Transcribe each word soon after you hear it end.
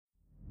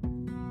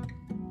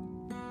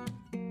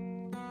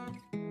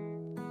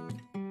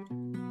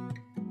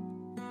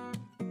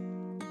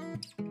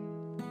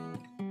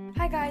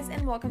Hi guys,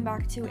 and welcome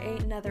back to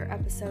another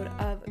episode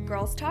of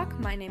Girls Talk.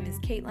 My name is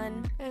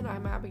Caitlin. And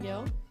I'm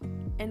Abigail.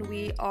 And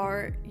we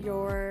are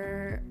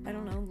your,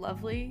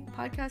 lovely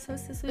podcast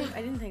host this week.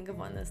 I didn't think of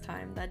one this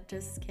time. That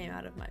just came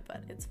out of my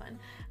butt. It's fun.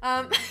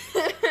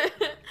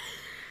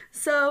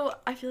 So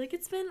I feel like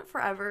it's been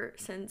forever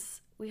since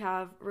we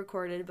have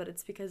recorded, but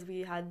it's because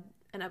we had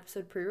an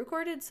episode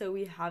pre-recorded, so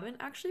we haven't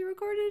actually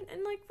recorded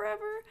in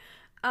forever.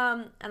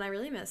 And I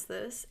really miss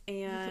this,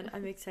 and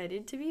I'm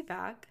excited to be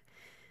back.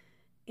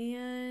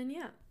 And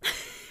yeah.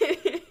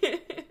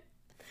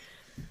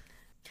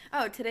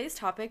 Oh, today's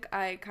topic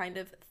I kind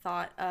of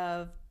thought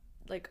of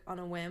on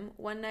a whim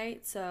one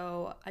night,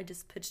 so I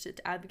just pitched it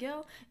to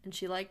Abigail and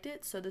she liked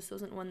it. So this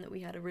wasn't one that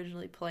we had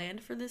originally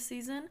planned for this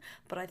season,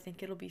 but I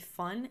think it'll be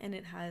fun, and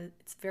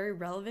it's very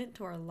relevant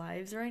to our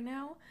lives right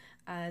now,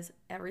 as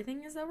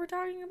everything is that we're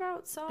talking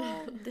about.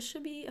 So this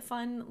should be a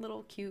fun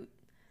little cute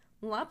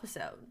little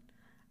episode,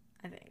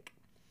 I think.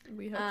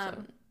 We hope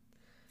so.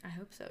 I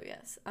hope so,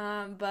 yes.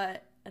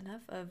 But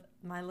enough of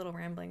my little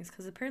ramblings,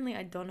 because apparently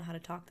I don't know how to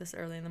talk this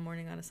early in the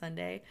morning on a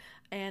Sunday.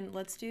 And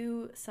let's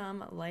do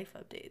some life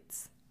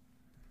updates.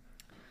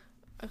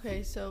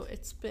 Okay, so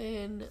it's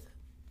been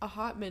a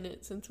hot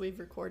minute since we've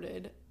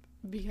recorded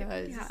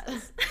because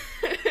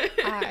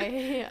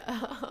I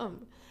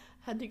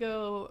had to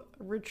go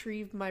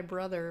retrieve my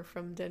brother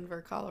from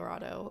Denver,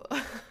 Colorado.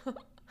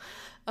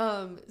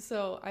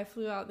 So I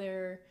flew out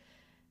there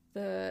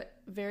the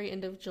very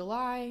end of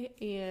July,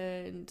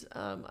 and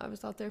I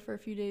was out there for a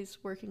few days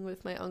working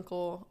with my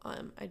uncle.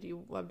 I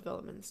do web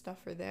development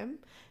stuff for them,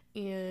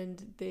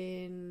 and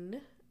then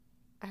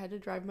I had to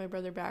drive my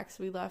brother back,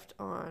 so we left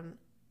on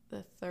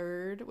the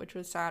 3rd, which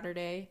was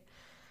Saturday,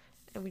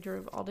 and we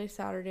drove all day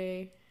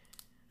Saturday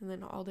and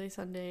then all day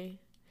Sunday,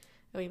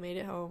 and we made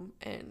it home,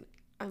 and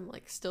I'm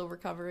still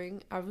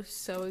recovering. I was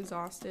so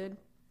exhausted.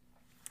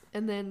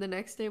 And then the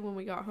next day when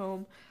we got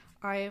home,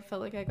 I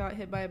felt like I got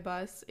hit by a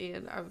bus,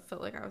 and I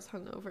felt like I was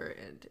hungover,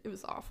 and it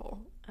was awful.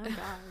 Oh,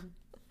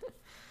 God.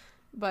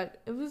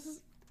 But it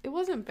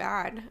wasn't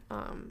bad.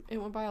 It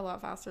went by a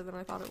lot faster than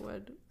I thought it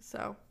would,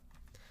 so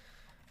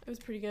it was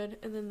pretty good.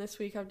 And then this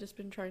week I've just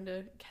been trying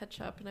to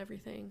catch up and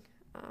everything.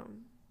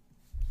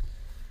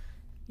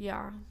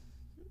 Yeah.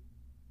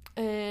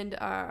 And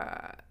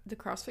the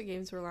CrossFit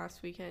Games were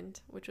last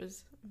weekend, which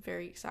was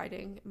very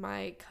exciting.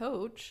 My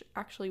coach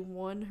actually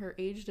won her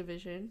age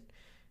division,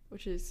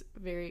 which is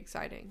very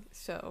exciting.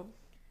 So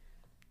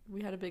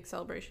we had a big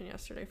celebration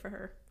yesterday for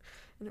her,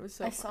 and it was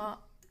so fun.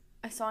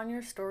 I saw in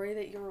your story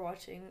that you were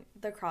watching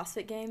the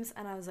CrossFit Games,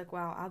 and I was like,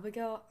 wow,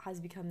 Abigail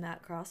has become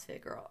that CrossFit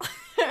girl.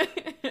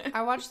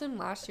 I watched them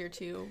last year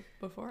too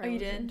before I you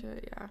was did? into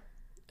it. Yeah,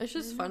 it's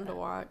just fun to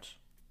watch.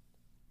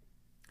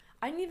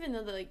 I didn't even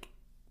know that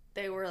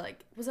they were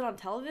was it on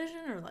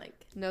television or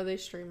No, they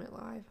stream it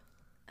live.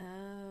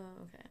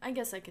 Oh, okay. I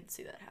guess I could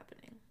see that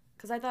happening.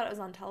 Because I thought it was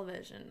on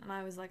television, and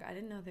I was like, I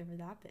didn't know they were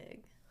that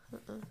big.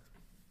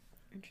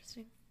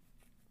 Interesting.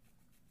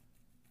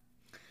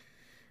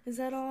 Is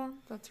that all?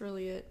 That's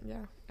really it,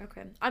 yeah.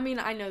 Okay. I mean,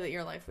 I know that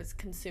your life was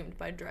consumed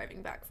by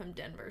driving back from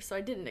Denver, so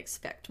I didn't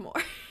expect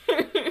more.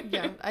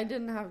 Yeah, I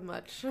didn't have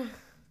much,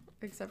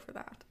 except for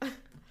that.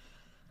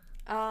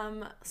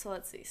 So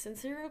let's see.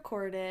 Since we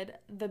recorded,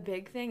 the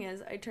big thing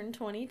is I turned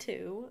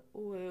 22.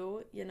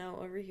 Woo.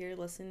 Over here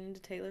listening to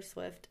Taylor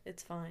Swift.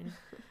 It's fine.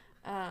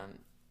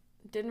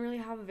 Didn't really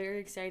have a very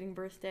exciting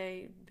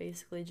birthday.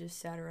 Basically just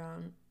sat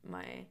around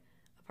my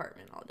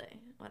apartment all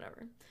day.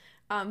 Whatever.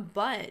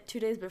 But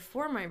 2 days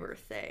before my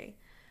birthday,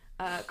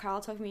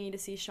 Kyle took me to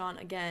see Sean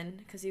again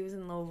because he was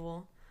in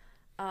Louisville.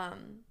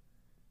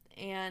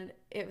 And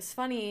it was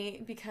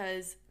funny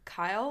because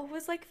Kyle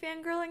was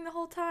fangirling the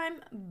whole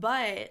time,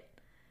 but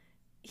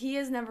he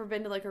has never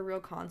been to a real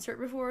concert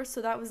before,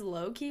 so that was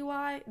low-key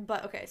why.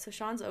 But okay, so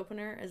Sean's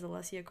opener is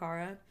Alessia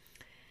Cara.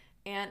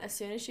 And as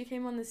soon as she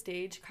came on the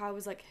stage, Kyle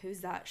was like, who's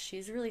that?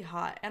 She's really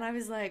hot. And I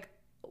was like,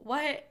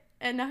 what?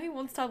 And now he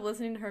won't stop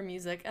listening to her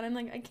music. And I'm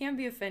like, I can't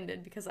be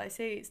offended because I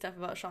say stuff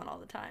about Sean all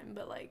the time.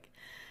 But,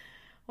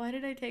 why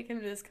did I take him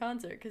to this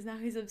concert? Because now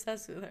he's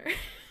obsessed with her.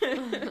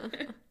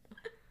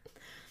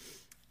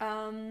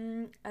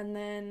 And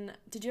then,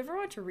 did you ever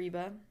watch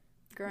Reba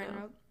growing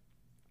up?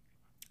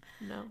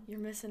 No. You're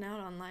missing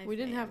out on life. We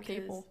didn't have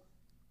cable.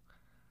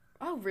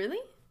 Oh, really?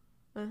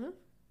 Uh-huh.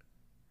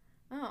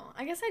 Oh,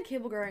 I guess I had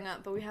cable growing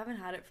up, but we haven't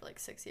had it for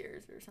 6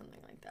 years or something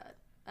like that.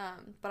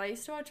 But I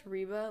used to watch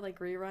Reba,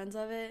 reruns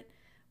of it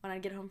when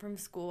I'd get home from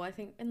school, I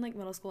think in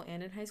middle school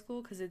and in high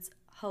school, because it's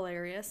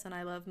hilarious, and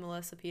I love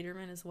Melissa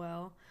Peterman as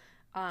well.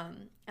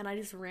 And I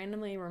just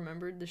randomly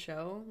remembered the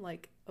show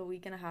a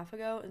week and a half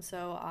ago, and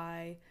so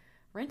I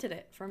rented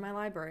it from my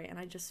library, and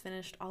I just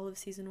finished all of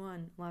season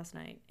 1 last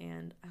night,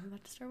 and I'm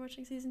about to start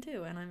watching season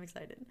 2, and I'm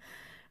excited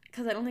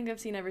because I don't think I've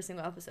seen every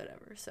single episode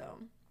ever, so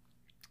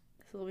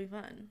this will be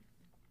fun.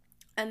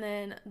 And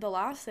then the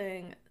last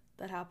thing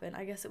that happened,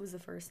 I guess it was the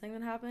first thing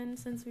that happened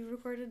since we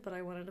recorded, but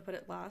I wanted to put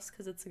it last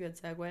because it's a good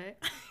segue.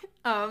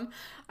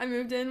 I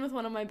moved in with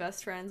one of my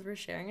best friends. We're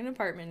sharing an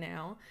apartment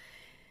now,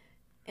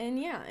 And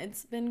yeah,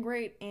 it's been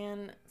great,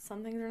 and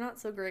some things are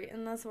not so great,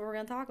 and that's what we're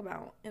going to talk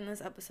about in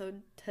this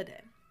episode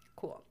today.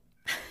 Cool.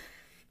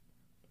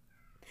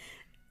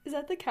 Is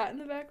that the cat in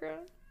the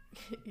background?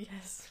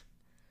 Yes.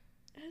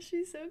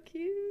 She's so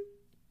cute.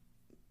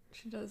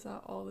 She does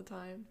that all the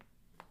time.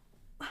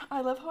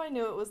 I love how I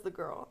knew it was the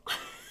girl.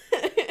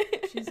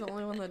 She's the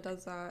only one that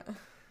does that.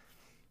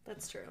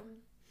 That's true.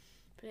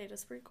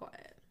 Potato's pretty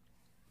quiet.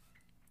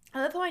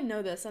 I love how I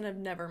know this and I've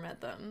never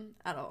met them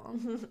at all.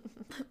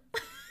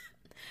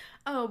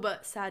 Oh,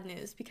 but sad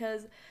news,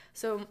 because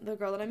so the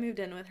girl that I moved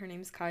in with, her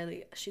name's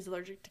Kylie. She's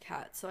allergic to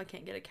cats, so I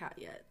can't get a cat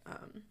yet.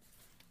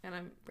 And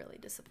I'm really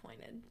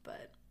disappointed,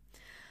 but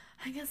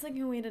I guess I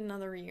can wait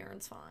another year.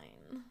 It's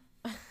fine.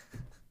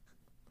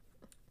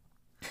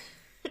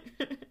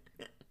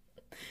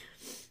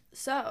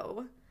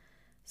 So,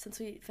 since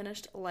we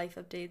finished life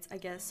updates, I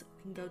guess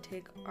we can go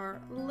take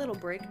our little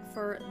break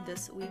for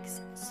this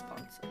week's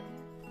sponsor.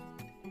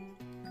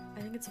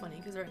 I think it's funny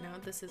because right now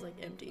this is like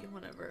empty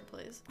whenever it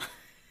plays.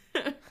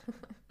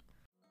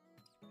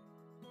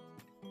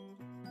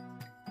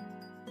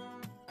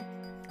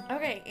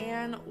 Okay,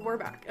 and we're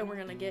back, and we're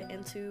gonna get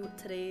into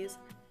today's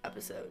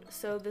episode.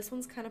 So this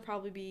one's kind of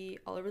probably be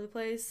all over the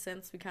place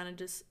since we kind of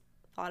just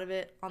thought of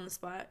it on the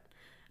spot.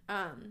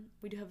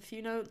 We do have a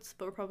few notes,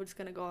 but we're probably just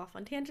gonna go off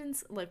on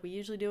tangents like we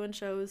usually do in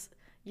shows.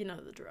 You know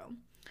the drill.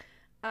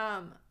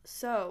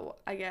 So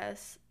I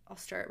guess I'll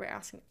start by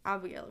asking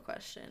Abigail a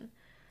question.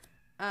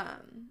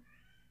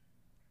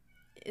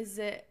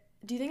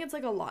 Do you think it's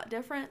like a lot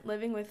different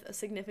living with a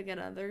significant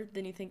other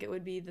than you think it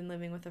would be than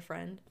living with a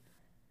friend?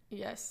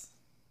 Yes.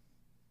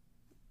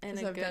 In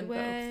a good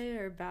way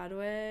or bad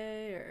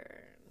way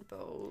or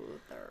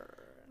both? Or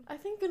I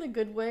think in a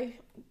good way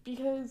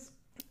because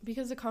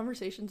the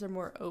conversations are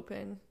more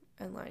open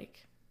and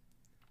like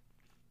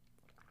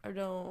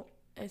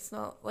it's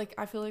not like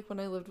I feel like when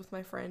I lived with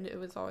my friend it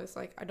was always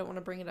like I don't want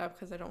to bring it up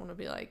because I don't want to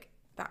be like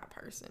that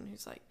person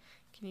who's like,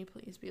 can you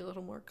please be a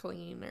little more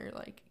clean, or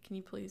like, can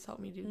you please help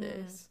me do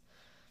this?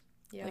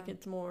 Yeah, like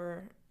it's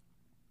more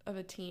of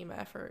a team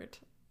effort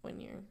when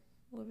you're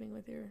living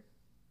with your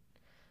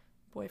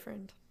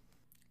boyfriend.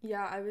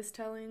 Yeah, I was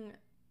telling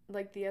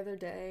like the other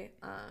day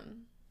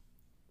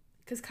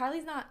because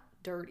Kylie's not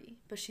dirty,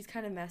 but she's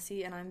kind of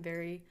messy, and I'm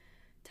very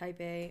type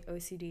A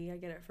OCD. I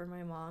get it from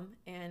my mom,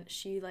 and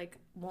she like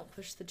won't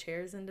push the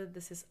chairs into,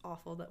 this is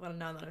awful that well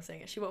now that I'm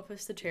saying it, she won't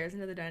push the chairs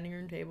into the dining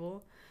room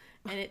table,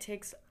 and it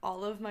takes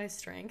all of my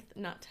strength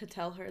not to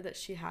tell her that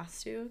she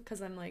has to,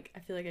 because I'm like, I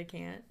feel like I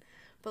can't.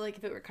 But like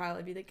if it were Kyle,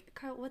 I'd be like,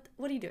 Kyle, what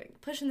are you doing?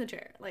 Pushing the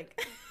chair,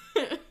 like.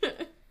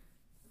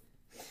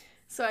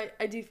 So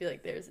I do feel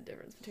like there's a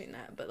difference between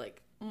that, but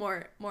like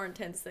more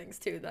intense things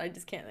too that I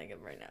just can't think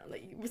of right now,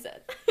 like you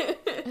said.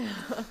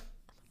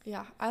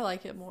 Yeah, I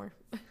like it more.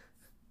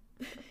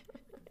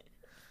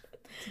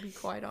 To be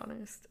quite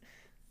honest.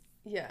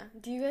 Yeah.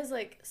 Do you guys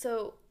like,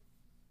 so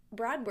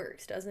Brad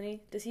works, doesn't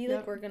he? Does he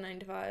like work a 9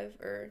 to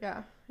 5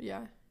 or?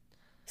 Yeah.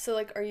 So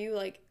like, are you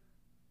like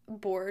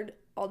bored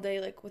all day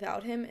like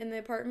without him in the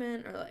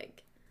apartment, or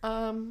like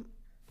an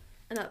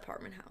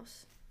apartment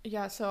house?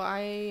 Yeah, so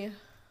I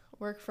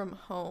work from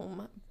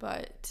home,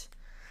 but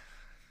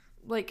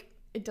like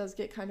it does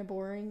get kind of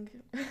boring.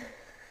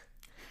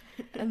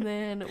 And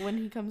then when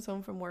he comes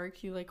home from work,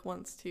 he like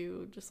wants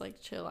to just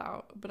like chill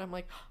out, but I'm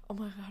like, oh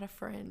my god, a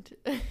friend.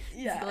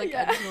 Yeah. So, like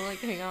I just want to like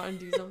hang out and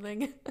do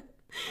something.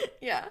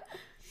 Yeah.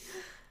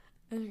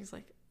 And he's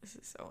like, this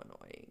is so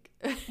annoying.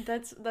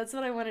 That's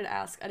what I wanted to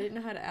ask. I didn't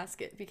know how to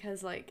ask it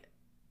because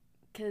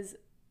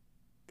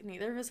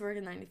neither of us work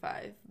in 9 to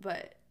 5,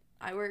 but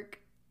I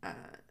work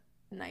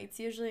nights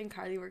usually, and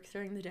Kylie works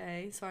during the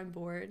day, so I'm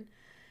bored.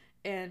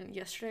 And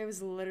yesterday I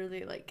was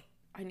literally like,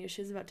 I knew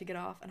she was about to get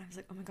off, and I was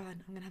like, oh my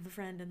god, I'm gonna have a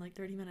friend in like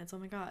 30 minutes, oh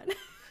my god.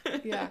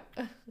 Yeah.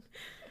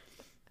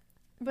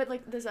 But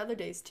like there's other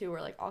days too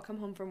where like I'll come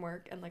home from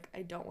work and like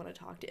I don't want to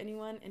talk to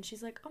anyone, and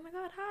she's like, oh my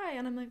god, hi,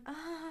 and I'm like,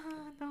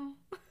 no.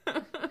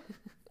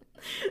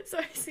 So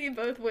I see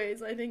both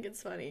ways. I think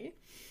it's funny.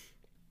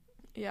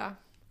 Yeah.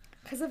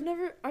 Because I've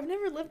never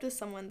lived with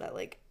someone that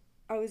like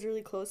I was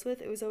really close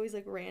with. It was always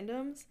like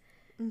randoms.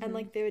 Mm-hmm. And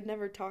like they would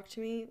never talk to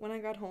me when I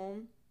got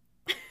home,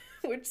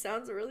 which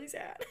sounds really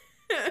sad.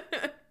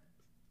 But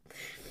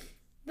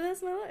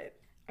that's my life.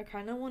 I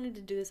kind of wanted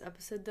to do this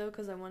episode though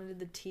because I wanted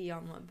the tea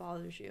on what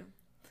bothers you.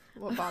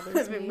 What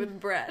bothers me? With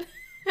Brett.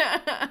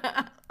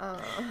 I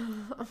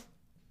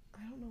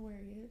don't know where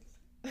he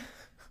is.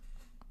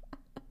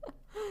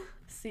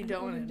 So you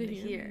don't want him to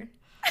hear.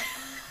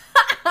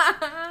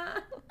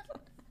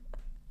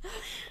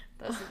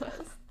 That's the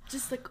best.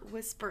 Just like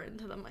whisper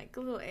into the mic, a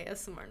little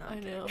ASMR. Not I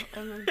know.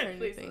 kidding. I'm trying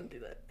to think. Don't do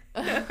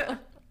that.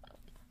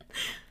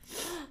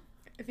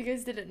 If you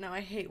guys didn't know, I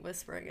hate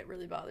whispering. It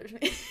really bothers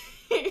me.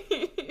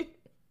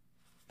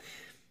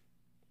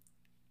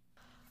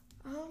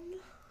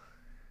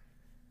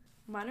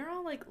 Mine are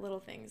all like little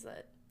things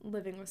that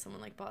living with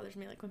someone like bothers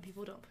me, like when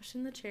people don't push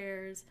in the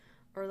chairs,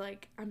 or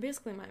like I'm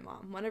basically my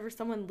mom. Whenever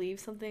someone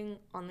leaves something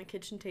on the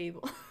kitchen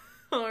table,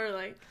 or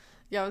like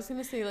yeah, I was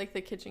gonna say like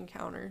the kitchen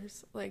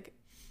counters, like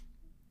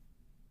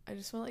I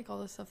just want like all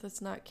the stuff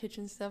that's not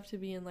kitchen stuff to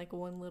be in like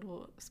one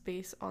little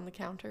space on the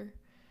counter.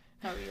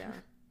 Oh yeah,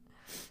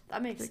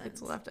 that makes like sense.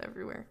 It's left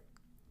everywhere.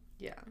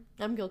 Yeah,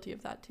 I'm guilty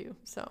of that too.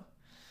 So,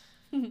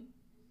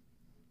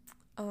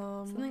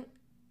 something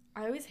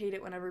I always hate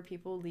it whenever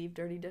people leave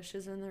dirty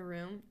dishes in their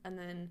room, and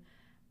then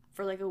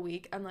for like a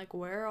week I'm like,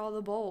 where are all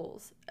the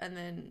bowls? And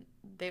then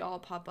they all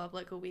pop up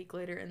like a week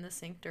later in the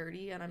sink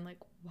dirty, and I'm like,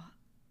 what?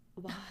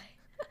 Why?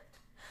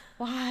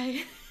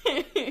 Why?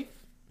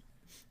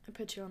 I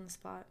put you on the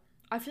spot.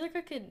 I feel like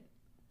I could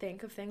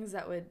think of things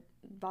that would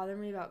bother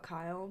me about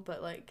Kyle,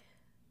 but like,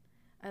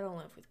 I don't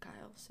live with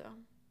Kyle, so.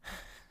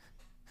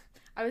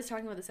 I was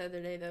talking about this the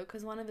other day, though,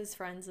 because one of his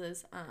friends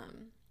is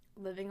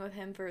living with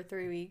him for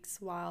 3 weeks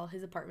while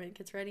his apartment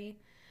gets ready.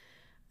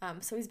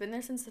 So he's been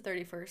there since the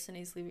 31st, and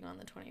he's leaving on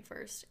the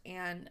 21st.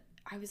 And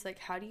I was like,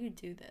 how do you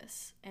do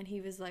this? And he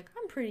was like,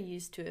 I'm pretty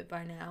used to it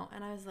by now.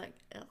 And I was like,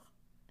 ugh.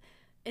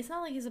 It's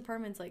not like his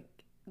apartment's, like,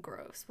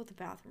 gross. Well, the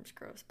bathroom's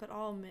gross, but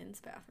all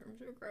men's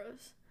bathrooms are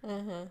gross.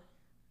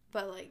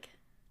 But, like,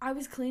 I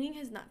was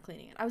not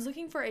cleaning it. I was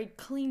looking for a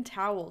clean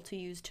towel to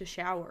use to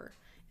shower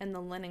in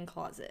the linen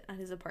closet at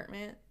his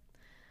apartment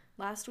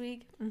last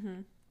week.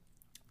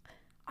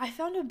 I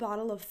found a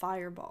bottle of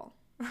Fireball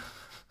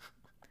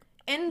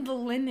in the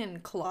linen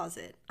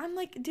closet. I'm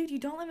like, dude, you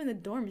don't live in the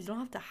dorms. You don't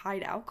have to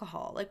hide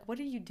alcohol. Like, what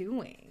are you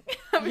doing?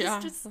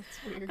 That's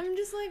weird. I'm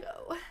just like,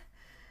 oh,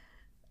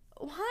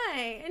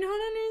 why? I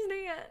don't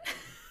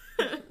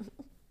understand.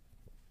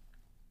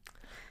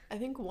 I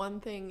think one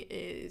thing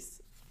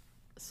is,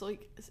 so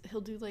like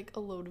he'll do like a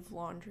load of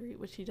laundry,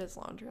 which he does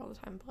laundry all the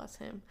time, bless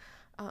him.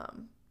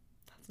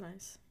 That's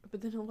nice.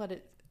 But then he'll let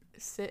it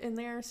sit in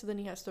there, so then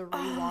he has to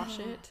rewash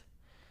it.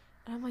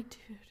 And I'm like,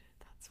 dude,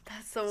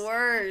 that's the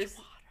worst.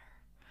 So water.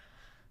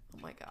 Oh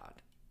my god.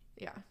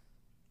 Yeah.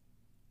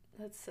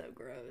 That's so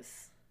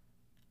gross.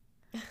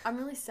 I'm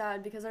really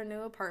sad because our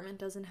new apartment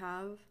doesn't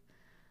have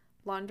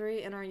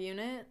laundry in our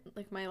unit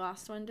like my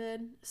last one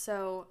did,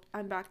 so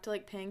I'm back to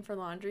like paying for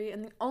laundry,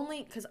 and the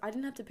only, because I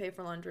didn't have to pay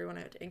for laundry when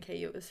I went to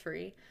NKU, it was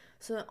free,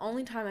 so the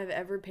only time I've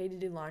ever paid to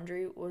do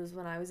laundry was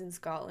when I was in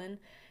Scotland,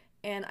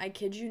 and I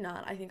kid you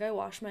not, I think I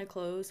washed my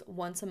clothes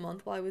once a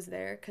month while I was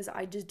there because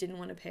I just didn't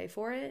want to pay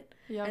for it.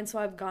 And so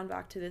I've gone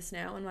back to this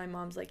now, and my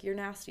mom's like, you're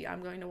nasty,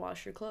 I'm going to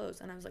wash your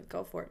clothes, and I was like,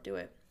 go for it, do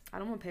it, I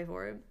don't want to pay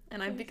for it.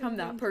 And I've become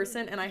that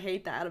person, and I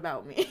hate that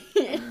about me.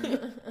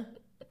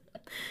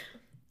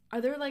 Are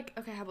there, like,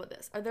 okay, how about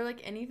this? Are there,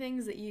 like, any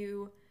things that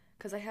you,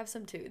 because I have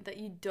some too, that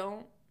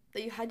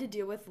you had to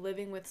deal with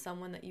living with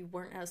someone that you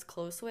weren't as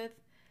close with,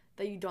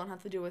 that you don't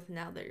have to deal with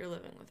now that you're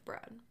living with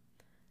Brad?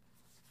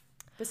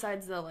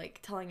 Besides the,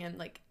 like, telling him,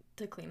 like,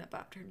 to clean up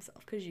after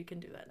himself, because you can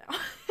do that now.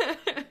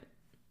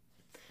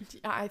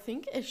 I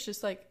think it's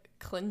just, like,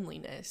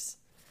 cleanliness.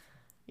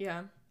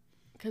 Yeah.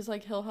 Because,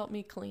 like, he'll help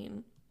me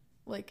clean,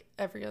 like,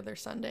 every other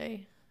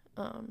Sunday.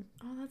 Oh,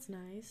 that's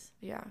nice.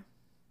 Yeah.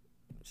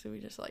 So we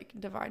just, like,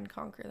 divide and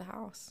conquer the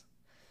house.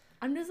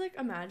 I'm just, like,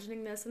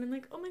 imagining this, and I'm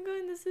like, oh my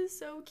god, this is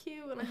so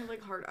cute, and I have,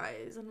 like, hard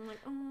eyes, and I'm like,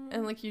 oh.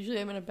 And, like,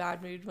 usually I'm in a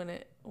bad mood when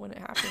it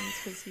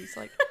happens, because he's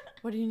like,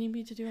 what do you need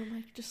me to do? I'm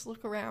like, just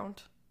look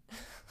around.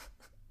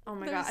 Oh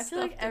my god, I feel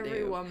like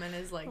every woman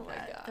is like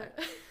that.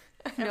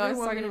 No, I was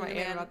talking to my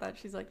aunt about that.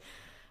 She's like,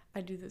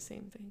 I do the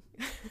same thing.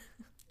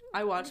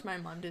 I watch my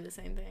mom do the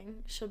same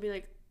thing. She'll be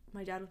like,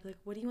 my dad will be like,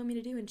 what do you want me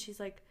to do? And she's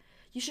like,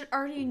 you should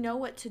already know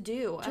what to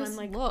do. And just I'm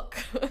like, look.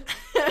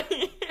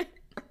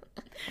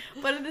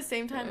 But at the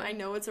same time, I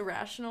know it's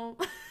irrational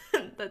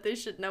that they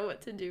should know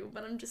what to do.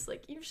 But I'm just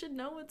like, you should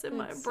know what's in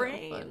my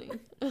brain. So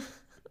funny.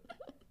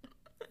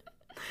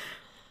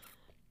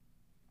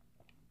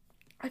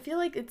 I feel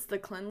like it's the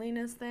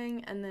cleanliness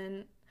thing, and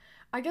then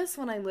I guess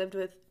when I lived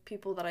with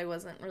people that I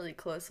wasn't really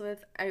close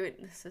with,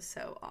 this is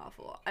so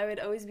awful, I would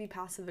always be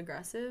passive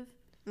aggressive.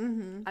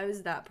 I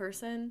was that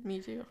person. Me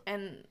too.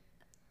 And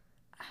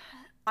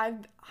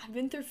I've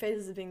been through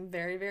phases of being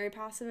very, very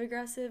passive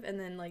aggressive, and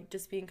then like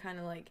just being kind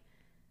of like,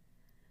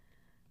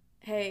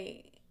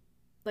 hey,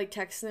 like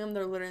texting them,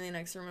 they're literally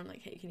next room, I'm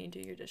like, hey, can you do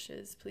your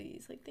dishes,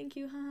 please? Like, thank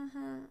you,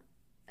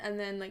 And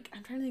then like,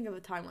 I'm trying to think of a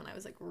time when I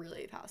was like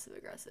really passive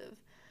aggressive.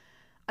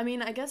 I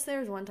mean, I guess there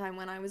was one time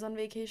when I was on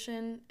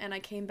vacation and I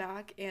came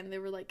back and there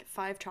were like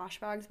 5 trash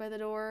bags by the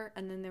door,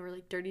 and then there were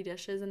like dirty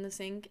dishes in the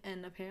sink,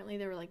 and apparently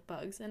there were like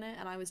bugs in it,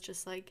 and I was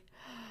just like,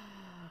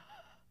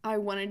 I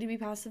wanted to be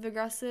passive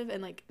aggressive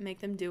and like make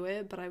them do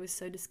it, but I was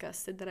so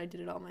disgusted that I did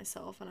it all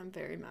myself, and I'm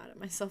very mad at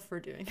myself for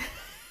doing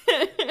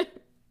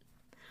it.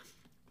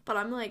 But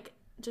I'm like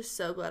just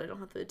so glad I don't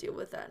have to deal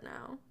with that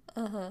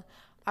now.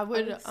 I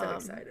would I'm so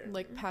excited.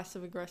 Like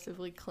passive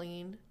aggressively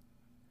clean.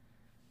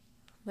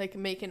 Like,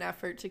 make an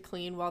effort to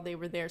clean while they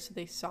were there so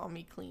they saw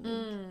me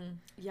cleaning.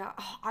 Yeah.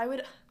 I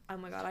would... Oh,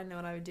 my God. I know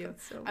what I would do.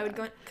 So I would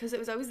go... Because it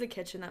was always the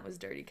kitchen that was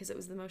dirty, because it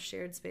was the most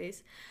shared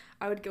space.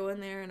 I would go in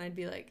there, and I'd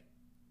be like...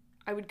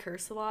 I would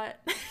curse a lot.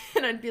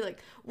 And I'd be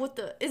like, what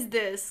the... is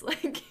this?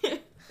 Like...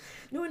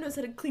 no one knows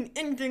how to clean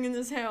anything in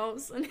this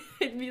house. And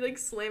I'd be, like,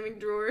 slamming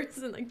drawers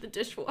and, like, the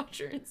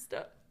dishwasher and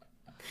stuff.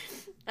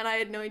 And I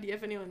had no idea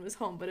if anyone was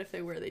home, but if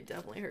they were, they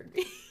definitely heard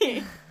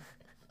me.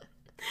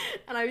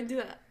 And I would do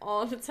that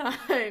all the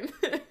time.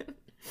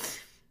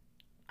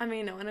 I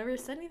mean, no one ever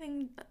said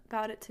anything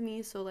about it to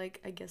me, so,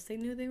 like, I guess they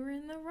knew they were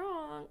in the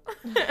wrong.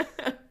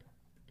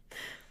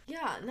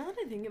 Yeah, now that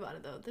I think about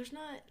it, though, there's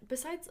not,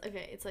 besides,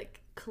 okay, it's, like,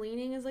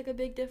 cleaning is, like, a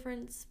big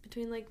difference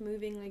between, like,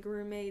 moving, like,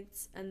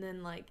 roommates and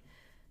then, like,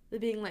 the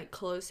being, like,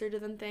 closer to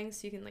them things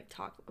so you can, like,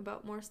 talk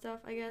about more stuff,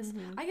 I guess.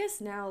 Mm-hmm. I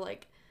guess now,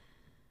 like,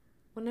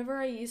 whenever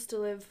I used to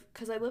live,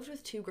 because I lived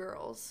with 2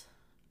 girls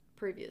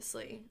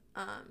previously,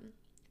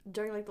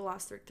 during, like, the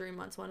last 3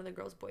 months, one of the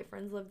girls'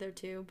 boyfriends lived there,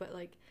 too, but,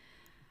 like,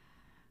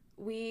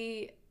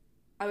 I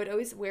would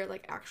always wear,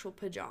 like, actual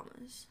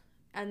pajamas.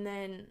 And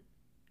then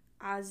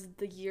as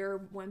the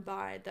year went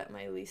by that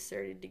my lease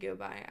started to go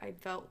by, I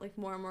felt, like,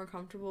 more and more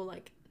comfortable,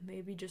 like,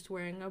 maybe just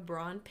wearing a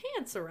bra and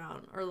pants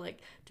around, or,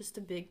 like, just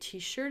a big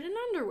t-shirt and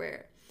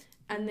underwear.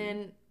 And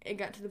then it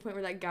got to the point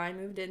where that guy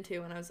moved in,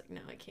 too, and I was like, no,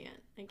 I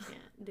can't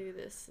do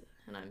this.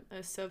 And I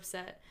was so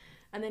upset.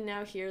 And then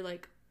now here,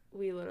 like,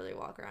 we literally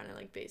walk around in,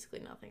 like,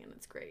 basically nothing, and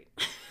it's great.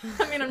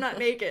 I mean, I'm not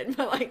naked,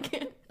 but,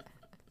 like...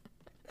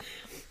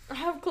 I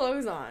have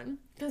clothes on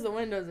because the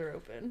windows are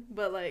open,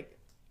 but, like,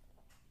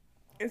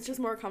 it's just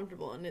more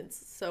comfortable, and it's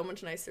so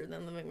much nicer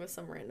than living with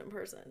some random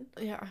person.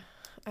 Yeah,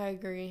 I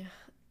agree.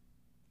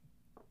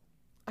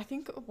 I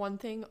think one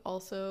thing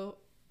also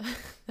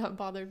that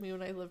bothered me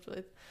when I lived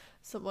with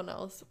someone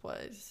else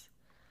was,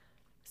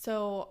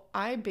 so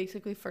I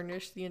basically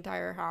furnished the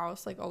entire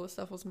house, like, all the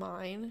stuff was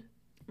mine,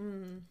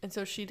 and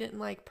so she didn't,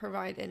 like,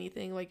 provide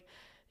anything, like,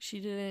 she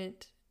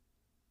didn't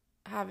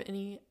have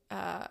any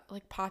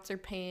like pots or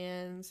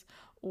pans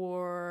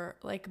or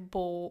like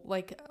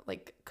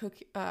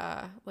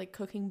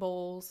cooking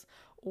bowls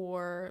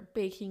or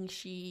baking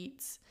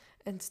sheets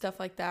and stuff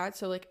like that.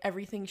 So, like,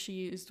 everything she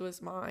used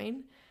was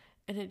mine,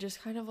 and it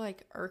just kind of,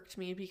 like, irked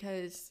me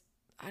because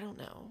I don't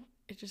know,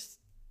 it just,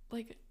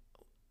 like,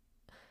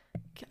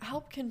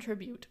 help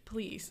contribute,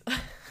 please.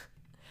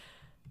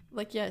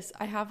 Like, yes,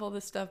 I have all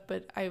this stuff,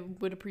 but I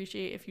would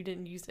appreciate if you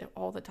didn't use it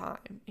all the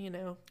time, you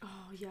know?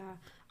 Oh, yeah.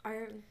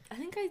 I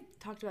think I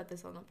talked about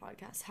this on the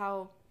podcast,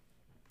 how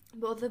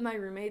both of my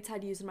roommates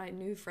had used my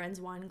new friend's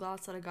wine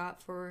glass that I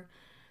got for,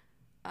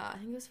 I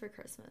think it was for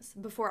Christmas,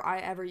 before I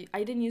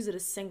didn't use it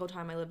a single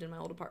time I lived in my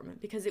old apartment,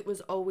 because it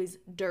was always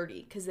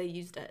dirty, because they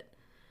used it.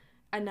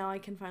 And now I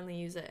can finally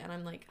use it, and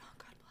I'm like, oh,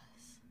 God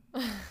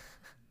bless.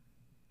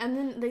 And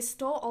then they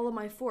stole all of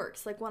my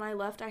forks. Like, when I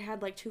left, I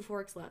had, like, 2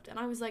 forks left, and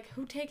I was like,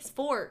 who takes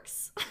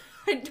forks?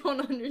 I don't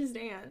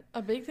understand.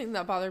 A big thing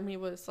that bothered me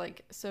was,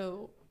 like,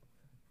 so...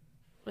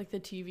 like,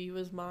 the TV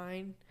was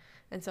mine,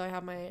 and so I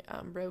have my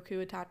Roku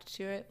attached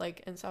to it,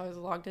 like, and so I was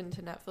logged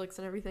into Netflix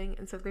and everything,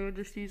 and so they would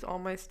just use all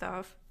my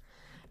stuff,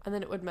 and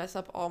then it would mess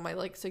up all my,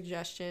 like,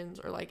 suggestions,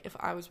 or, like, if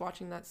I was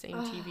watching that same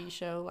TV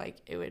show, like,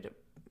 it would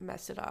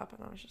mess it up,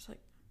 and I was just like,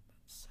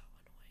 that's so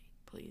annoying,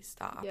 please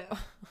stop. Yeah,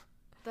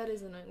 that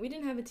is annoying. We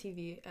didn't have a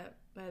TV at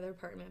my other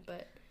apartment,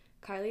 but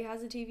Kylie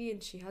has a TV,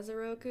 and she has a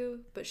Roku,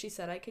 but she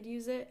said I could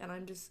use it, and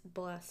I'm just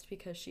blessed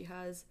because she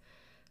has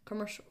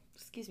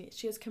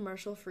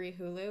commercial-free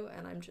Hulu,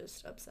 and I'm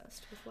just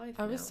obsessed with life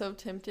I was so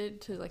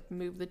tempted to, like,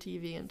 move the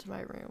TV into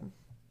my room.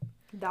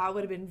 That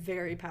would have been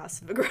very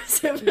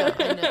passive-aggressive. Yeah,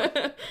 I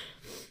know.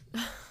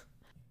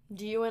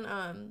 Do you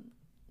and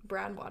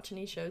Brad watch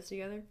any shows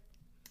together?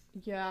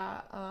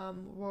 Yeah,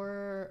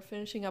 we're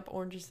finishing up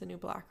Orange is the New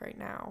Black right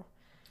now.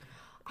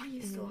 I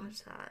used to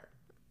watch that.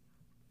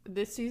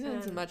 This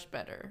season's much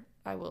better,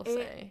 I will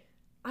say.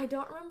 I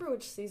don't remember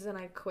which season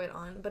I quit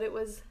on, but it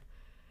was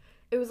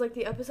like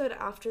the episode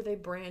after they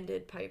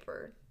branded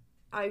Piper.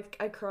 I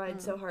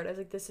cried so hard. I was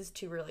like, this is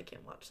too real. I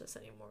can't watch this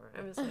anymore.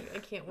 I was like, I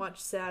can't watch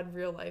sad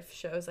real life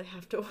shows. I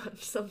have to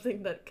watch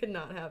something that could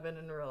not happen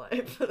in real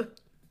life.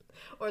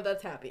 Or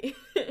that's happy.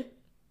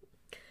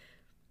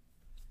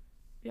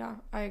 Yeah,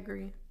 I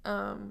agree.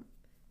 What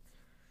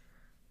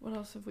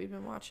else have we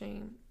been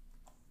watching?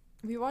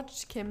 We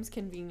watched Kim's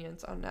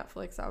Convenience on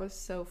Netflix. That was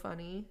so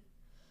funny.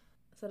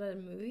 Is that a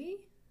movie?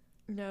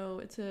 No,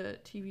 it's a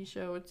TV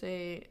show. It's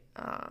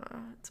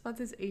about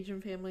this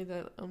Asian family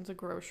that owns a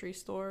grocery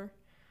store.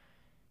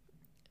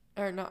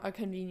 Or not a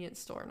convenience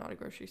store, not a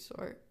grocery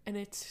store. And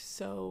it's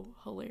so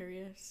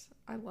hilarious.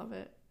 I love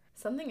it.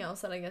 Something else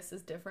that I guess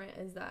is different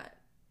is that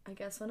I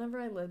guess whenever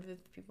I lived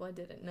with people I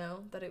didn't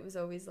know, that it was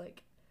always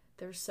like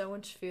there's so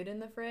much food in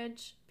the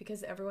fridge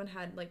because everyone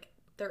had like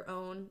their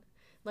own,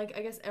 like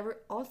I guess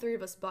all 3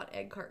 of us bought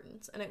egg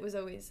cartons, and it was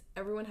always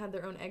everyone had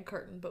their own egg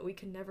carton, but we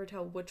could never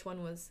tell which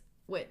one was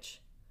which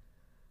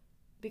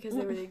because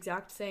they were the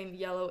exact same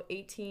yellow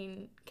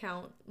 18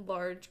 count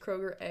large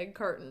Kroger egg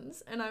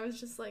cartons, and I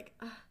was just like,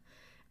 ugh.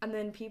 And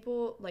then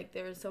people, like,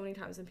 there were so many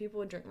times when people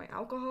would drink my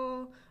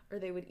alcohol, or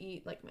they would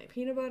eat, like, my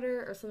peanut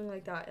butter, or something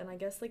like that. And I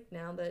guess, like,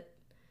 now that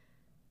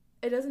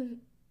it doesn't,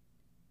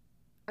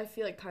 I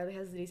feel like Kylie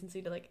has the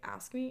decency to, like,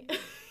 ask me,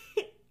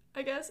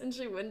 I guess, and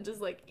she wouldn't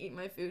just, like, eat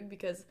my food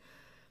because,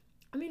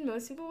 I mean,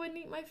 most people wouldn't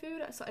eat my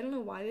food, so I don't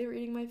know why they were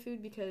eating my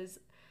food because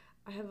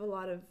I have a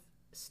lot of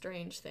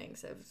strange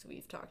things, as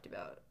we've talked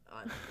about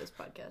on this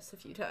podcast a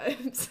few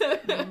times.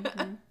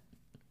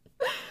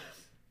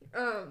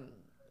 Mm-hmm.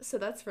 So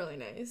that's really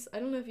nice. I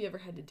don't know if you ever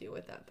had to deal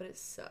with that, but it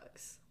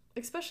sucks.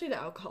 Especially the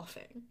alcohol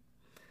thing.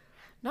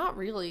 Not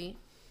really.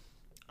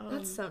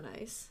 That's so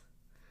nice.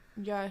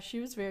 Yeah, she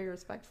was very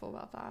respectful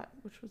about that,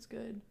 which was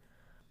good.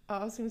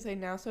 I was gonna say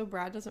now, so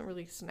Brad doesn't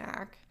really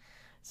snack.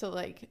 So,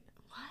 like...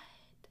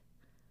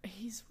 What?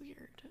 He's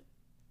weird.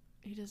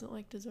 He doesn't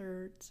like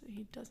desserts.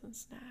 He doesn't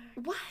snack.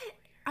 What?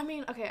 I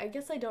mean, okay, I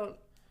guess I don't...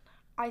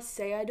 I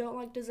say I don't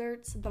like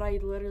desserts, but I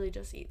literally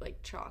just eat,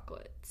 like,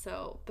 chocolate.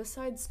 So,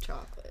 besides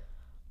chocolate.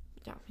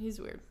 Yeah, he's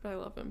weird, but I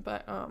love him.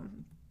 But,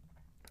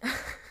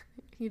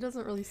 he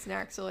doesn't really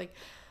snack, so, like,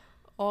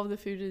 all of the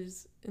food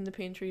is in the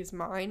pantry is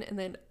mine, and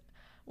then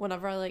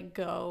whenever I, like,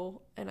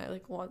 go and I,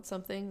 like, want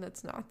something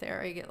that's not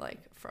there, I get, like,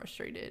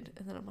 frustrated,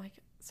 and then I'm, like,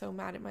 so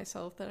mad at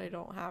myself that I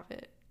don't have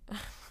it.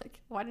 Like,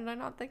 why did I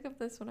not think of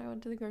this when I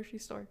went to the grocery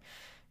store?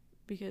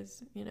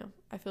 Because, you know,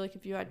 I feel like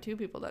if you had two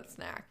people that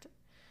snacked,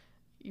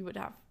 you would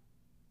have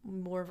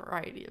more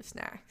variety of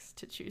snacks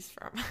to choose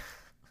from.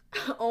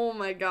 Oh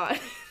my god.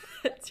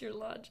 That's your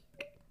logic.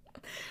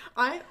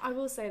 I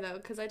will say, though,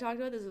 because I talked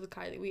about this with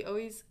Kylie, we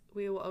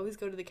will always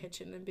go to the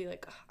kitchen and be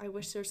like, I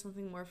wish there was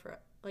something more for,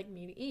 like,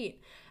 me to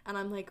eat. And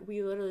I'm like,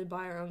 we literally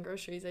buy our own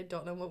groceries. I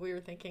don't know what we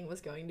were thinking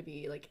was going to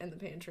be, like, in the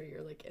pantry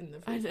or, like, in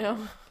the freezer. I know.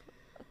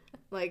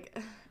 Like,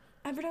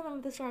 every time I'm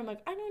at the store, I'm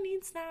like, I don't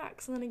need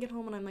snacks. And then I get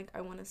home and I'm like,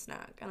 I want a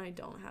snack. And I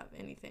don't have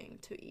anything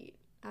to eat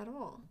at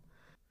all.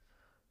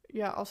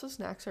 Yeah, also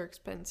snacks are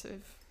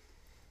expensive.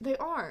 They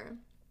are.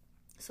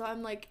 So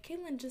I'm like,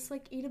 Caitlin, just,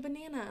 like, eat a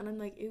banana. And I'm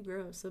like, ew,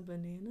 gross, a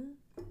banana?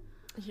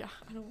 Yeah,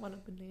 I don't want a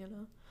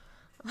banana.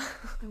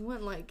 I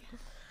want, like,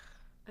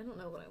 I don't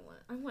know what I want.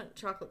 I want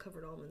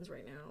chocolate-covered almonds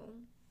right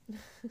now.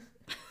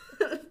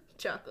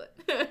 Chocolate.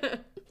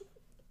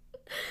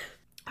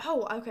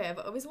 Oh, okay, I've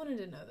always wanted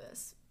to know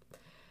this.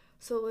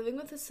 So living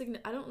with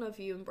a I don't know if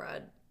you and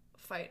Brad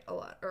fight a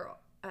lot or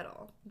at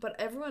all, but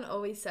everyone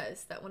always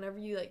says that whenever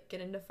you, like,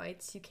 get into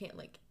fights, you can't,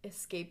 like,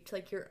 escape to,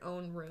 like, your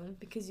own room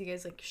because you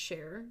guys, like,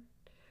 share.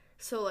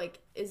 So, like,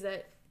 is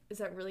that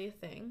really a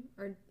thing?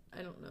 Or,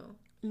 I don't know.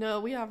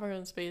 No, we have our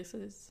own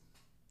spaces.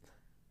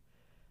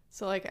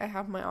 So, like, I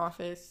have my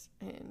office,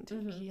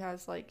 and he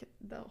has, like,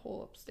 the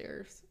whole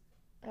upstairs.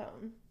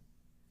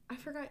 I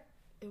forgot.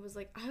 It was,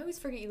 like, I always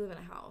forget you live in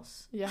a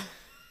house. Yeah.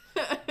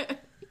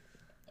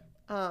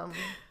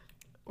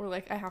 Or,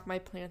 like, I have my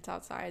plants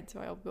outside, so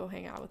I'll go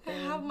hang out with them. I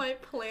have my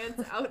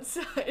plants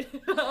outside.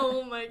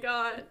 Oh, my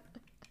God.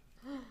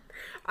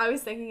 I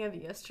was thinking of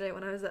you yesterday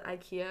when I was at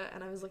IKEA,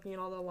 and I was looking at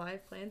all the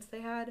live plants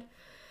they had.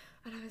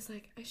 And I was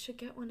like, I should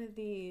get one of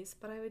these,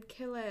 but I would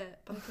kill it.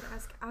 But I could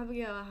ask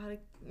Abigail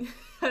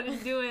how to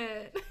do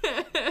it.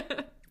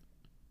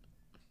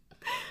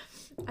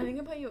 I think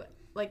about you,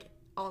 like,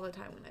 all the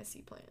time when I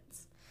see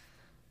plants.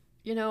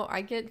 You know,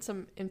 I get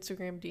some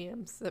Instagram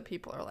DMs that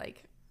people are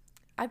like,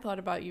 I thought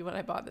about you when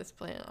I bought this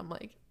plant. I'm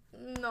like,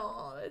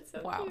 no, that's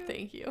so wow, cute.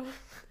 thank you.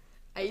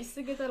 I used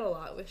to get that a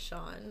lot with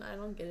Sean. I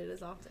don't get it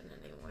as often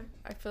anymore.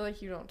 I feel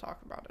like you don't talk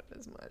about it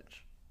as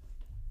much.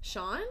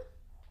 Sean?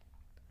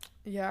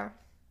 Yeah.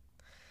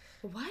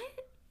 What?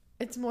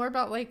 It's more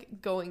about,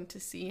 like, going to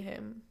see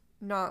him,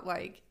 not,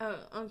 like... Oh,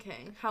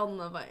 okay. How in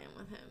love I am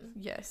with him.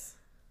 Yes.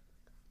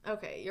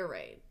 Okay, you're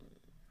right.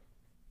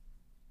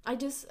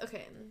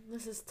 Okay,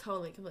 this is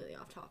totally completely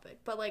off topic,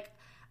 but, like,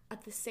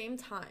 at the same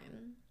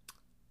time,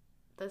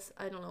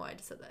 I don't know why I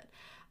just said that.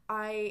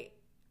 I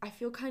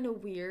feel kind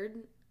of weird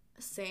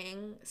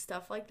saying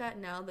stuff like that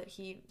now that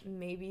he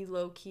maybe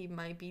low-key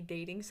might be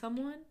dating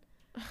someone.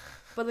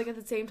 But, like, at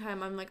the same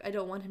time, I'm like, I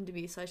don't want him to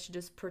be, so I should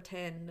just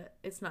pretend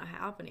it's not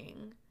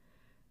happening.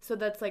 So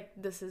that's, like,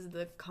 this is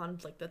the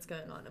conflict that's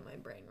going on in my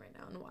brain right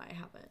now and why I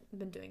haven't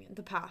been doing it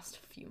the past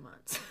few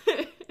months.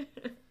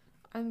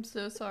 I'm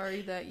so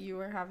sorry that you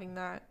were having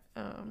that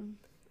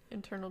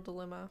internal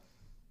dilemma.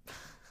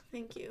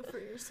 Thank you for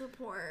your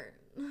support.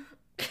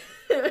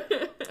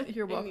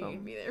 You're welcome. You need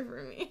to be there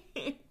for me.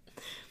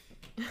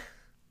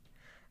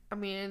 I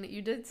mean,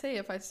 you did say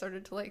if I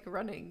started to like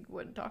running,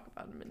 wouldn't talk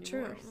about him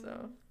anymore. True.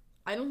 So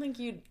I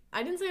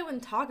didn't say I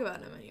wouldn't talk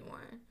about him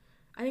anymore.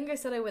 I think I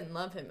said I wouldn't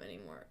love him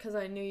anymore because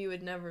I knew you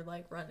would never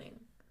like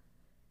running.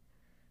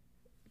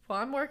 Well,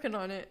 I'm working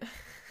on it.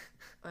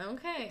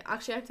 Okay.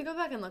 Actually, I have to go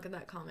back and look at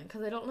that comment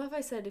because I don't know if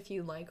I said if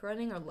you like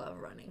running or love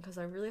running because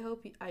I really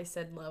hope I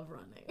said love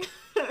running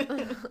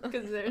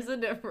because there's a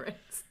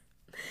difference.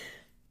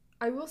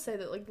 I will say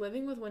that like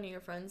living with one of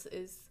your friends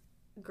is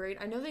great.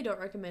 I know they don't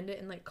recommend it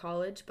in like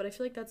college, but I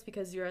feel like that's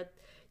because you're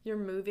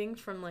moving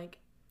from like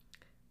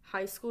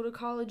high school to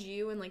college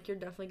and like you're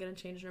definitely going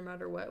to change no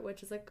matter what,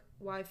 which is like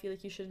why I feel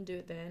like you shouldn't do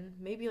it then.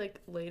 Maybe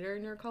like later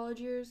in your college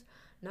years,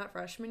 not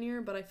freshman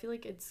year, but I feel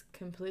like it's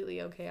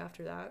completely okay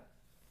after that.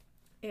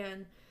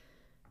 And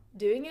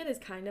doing it is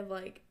kind of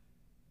like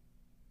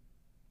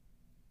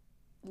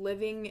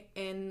living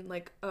in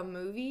like a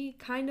movie,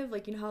 kind of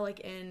like, you know how like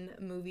in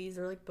movies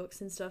or like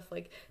books and stuff,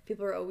 like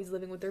people are always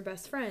living with their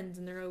best friends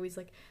and they're always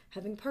like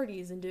having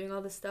parties and doing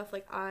all this stuff.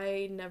 Like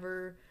I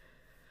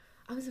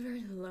was a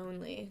very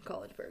lonely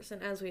college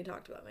person, as we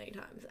talked about many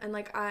times, and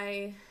like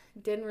I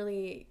didn't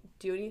really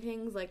do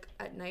anything like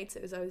at nights.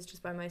 It was always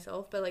just by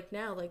myself. But like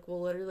now, like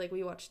we'll literally, like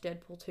we watched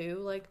Deadpool 2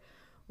 like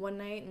one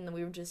night, and then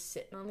we were just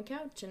sitting on the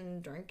couch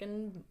and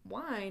drinking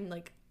wine,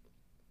 like.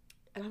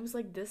 And I was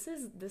like, this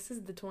is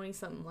the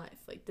 20-something life.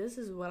 Like, this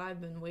is what I've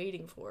been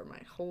waiting for my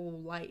whole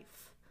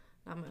life.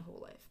 Not my whole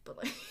life, but,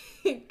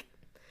 like,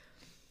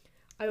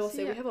 I will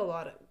say we have a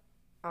lot of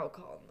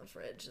alcohol in the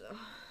fridge, though.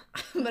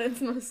 But it's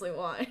mostly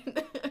wine.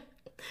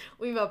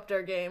 We've upped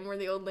our game. We're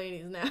the old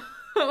ladies now.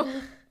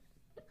 I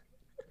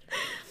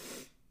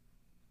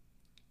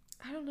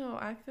don't know.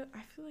 I feel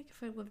like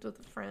if I lived with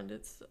a friend,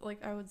 it's,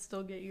 like, I would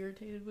still get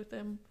irritated with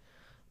them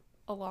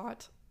a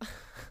lot.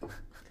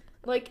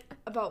 Like,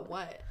 about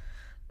what?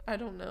 I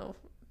don't know.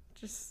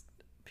 Just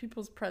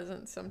people's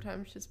presence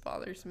sometimes just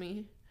bothers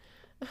me.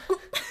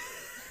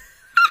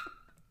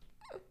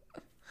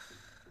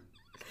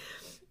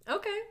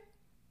 Okay.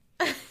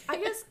 I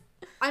guess,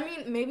 I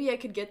mean, maybe I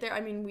could get there.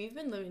 I mean, we've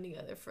been living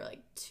together for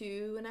like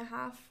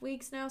 2.5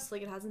 weeks now, so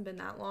like it hasn't been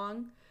that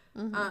long.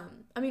 Mm-hmm.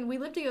 I mean, we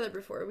lived together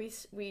before. We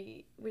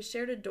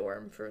shared a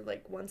dorm for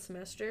like one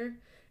semester,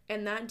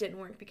 and that didn't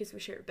work because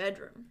we shared a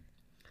bedroom.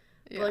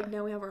 Yeah. But, like,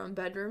 now we have our own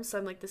bedroom, so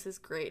I'm like, this is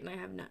great,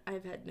 and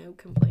I've had no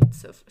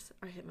complaints so far.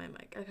 I hit my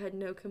mic. I've had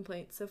no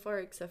complaints so far,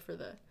 except for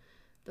the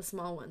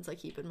small ones I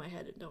keep in my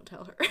head and don't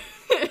tell her.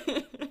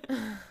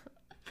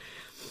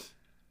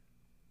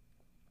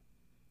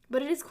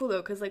 But it is cool,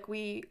 though, because, like,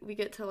 we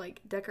get to,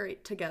 like,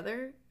 decorate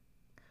together.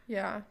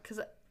 Yeah. Because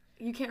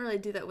you can't really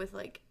do that with,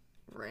 like,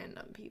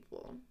 random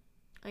people,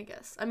 I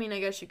guess. I mean, I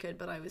guess you could,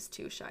 but I was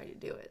too shy to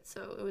do it,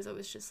 so it was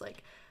always just,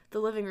 like, the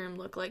living room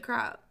looked like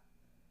crap.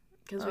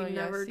 Because we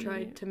never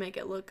tried to make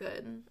it look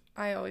good.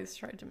 I always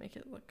tried to make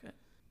it look good.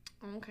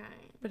 Okay.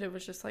 But it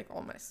was just, like,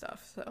 all my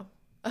stuff, so.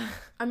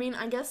 I mean,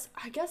 I guess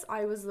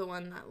I was the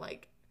one that,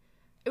 like,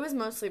 it was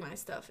mostly my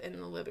stuff in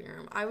the living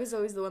room. I was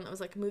always the one that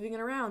was, like, moving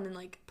it around and,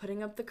 like,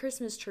 putting up the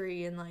Christmas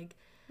tree and, like,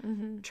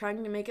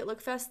 trying to make it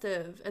look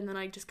festive. And then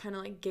I just kind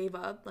of, like, gave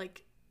up,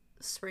 like,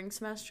 spring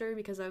semester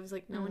because I was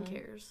like, no one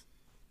cares.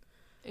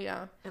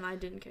 Yeah. And I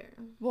didn't care.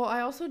 Well,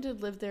 I also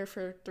did live there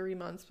for 3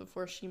 months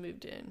before she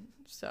moved in,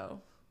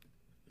 so.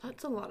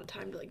 That's a lot of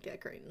time to, like,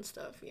 decorate and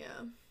stuff,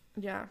 yeah.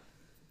 Yeah.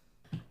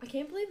 I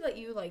can't believe that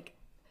you, like,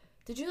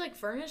 did you, like,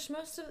 furnish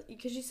most of,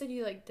 because you said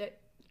you, like,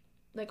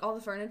 like, all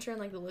the furniture in,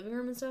 like, the living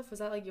room and stuff, was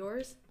that, like,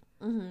 yours?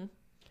 Mm-hmm.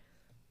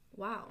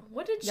 Wow.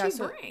 What did she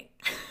bring?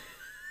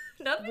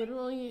 Nothing?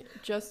 Literally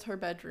just her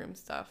bedroom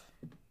stuff.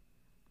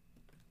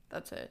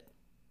 That's it.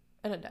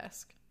 And a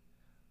desk.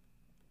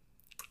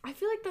 I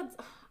feel like that's,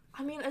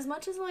 I mean, as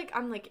much as, like,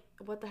 I'm, like,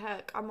 what the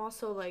heck, I'm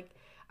also, like,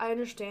 I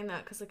understand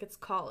that, because, like, it's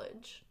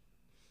college.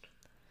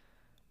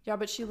 Yeah,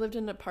 but she lived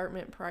in an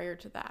apartment prior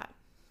to that.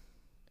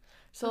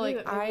 So, maybe,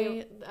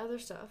 like, the other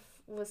stuff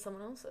was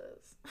someone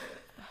else's.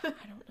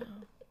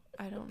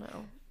 I don't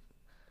know.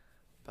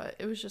 But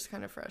it was just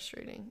kind of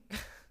frustrating.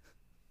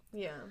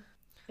 Yeah.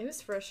 It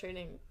was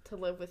frustrating to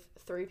live with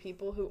 3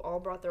 people who all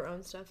brought their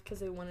own stuff because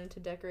they wanted to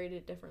decorate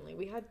it differently.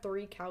 We had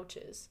 3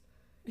 couches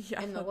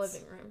in the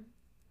living room.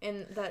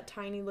 In that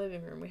tiny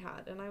living room we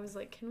had. And I was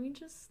like, can we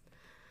just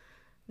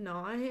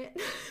not?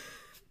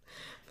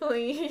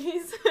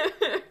 Please.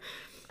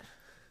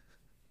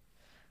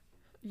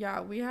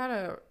 Yeah,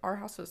 our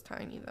house was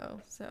tiny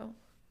though, so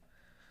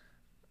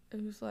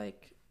it was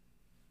like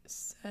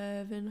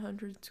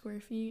 700 square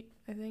feet,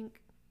 I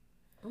think.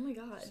 Oh my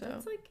god, so,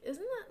 that's like,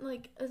 isn't that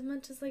like as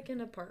much as like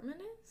an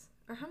apartment is?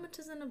 Or how much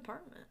is an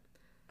apartment?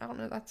 I don't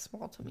know, that's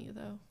small to me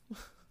though.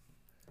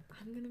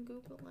 I'm gonna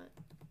Google it.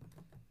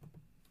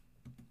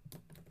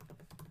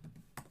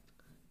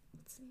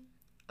 Let's see.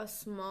 A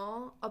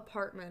small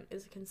apartment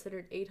is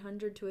considered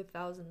 800 to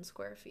 1,000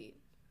 square feet.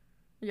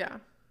 Yeah.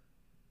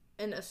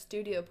 And a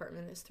studio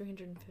apartment is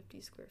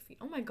 350 square feet.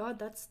 Oh my god,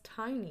 that's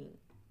tiny.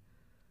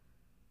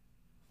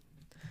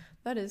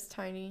 That is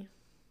tiny.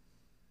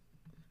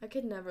 I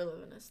could never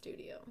live in a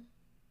studio.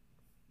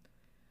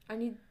 I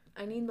need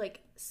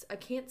like, I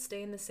can't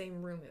stay in the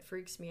same room. It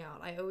freaks me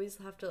out. I always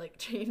have to, like,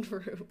 change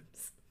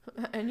rooms.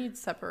 I need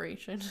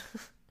separation.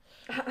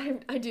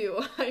 I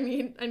do. I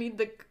need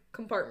the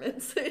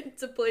compartments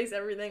to place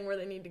everything where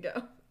they need to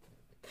go.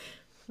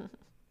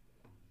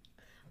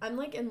 I'm,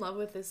 like, in love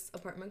with this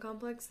apartment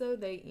complex, though.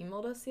 They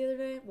emailed us the other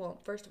day. Well,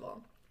 first of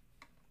all,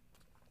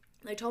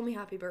 they told me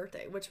happy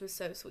birthday, which was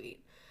so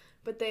sweet.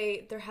 But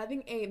they're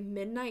having a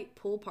midnight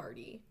pool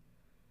party.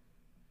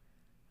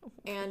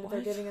 And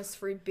they're giving us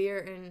free beer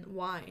and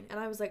wine. And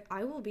I was like,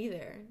 I will be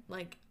there.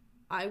 Like,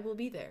 I will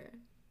be there.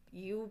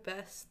 You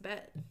best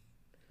bet.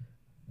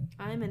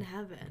 I'm in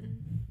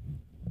heaven.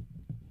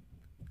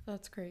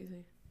 That's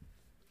crazy.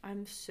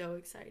 I'm so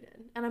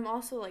excited. And I'm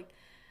also, like,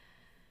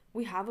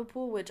 we have a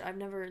pool, which I've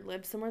never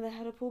lived somewhere that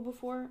had a pool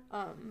before.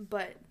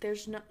 But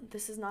this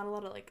is not a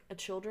lot of like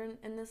children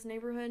in this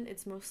neighborhood.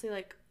 It's mostly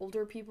like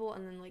older people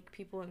and then like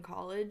people in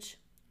college.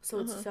 So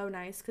it's so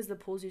nice because the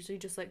pool's usually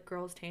just like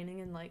girls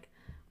tanning and like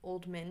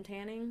old men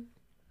tanning,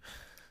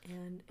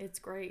 and it's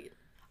great.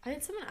 I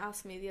had someone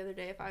ask me the other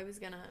day if I was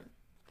gonna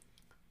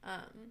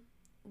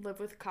live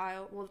with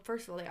Kyle. Well,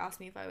 first of all, they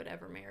asked me if I would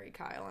ever marry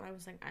Kyle, and I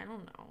was like, I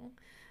don't know.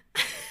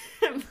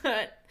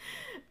 But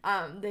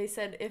they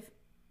said,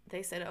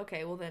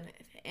 okay, well then,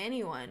 if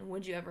anyone,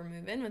 would you ever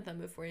move in with them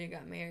before you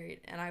got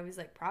married? And I was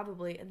like,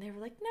 probably. And they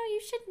were like, no,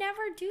 you should never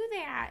do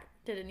that.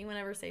 Did anyone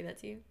ever say that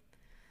to you?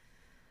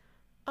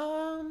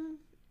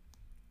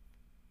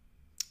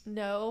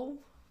 No,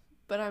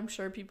 but I'm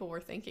sure people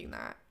were thinking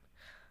that.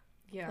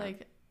 Yeah.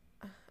 Like,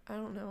 I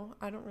don't know.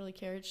 I don't really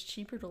care. It's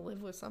cheaper to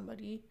live with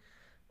somebody.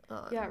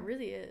 Yeah, it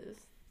really is.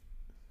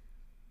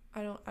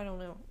 I don't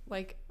know.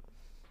 Like,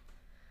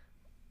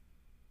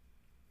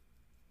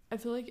 I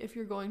feel like if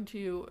you're going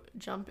to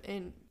jump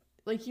in,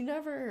 like, you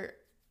never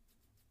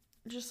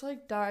just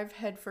like dive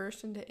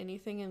headfirst into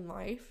anything in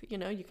life, you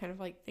know, you kind of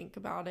like think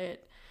about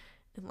it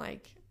and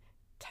like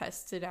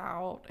test it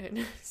out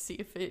and see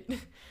if it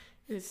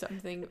is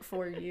something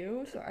for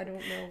you. So I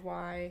don't know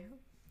why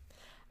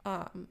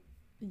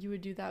you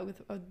would do that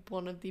with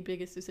one of the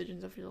biggest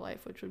decisions of your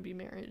life, which would be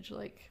marriage.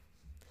 Like,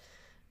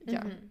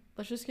 yeah,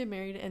 let's just get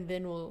married and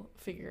then we'll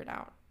figure it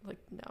out. Like,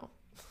 no.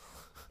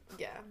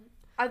 Yeah.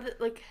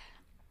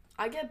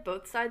 I get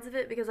both sides of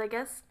it because I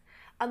guess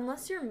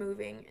unless you're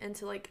moving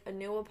into like a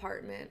new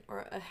apartment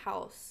or a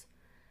house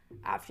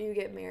after you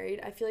get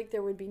married, I feel like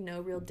there would be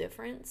no real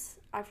difference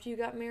after you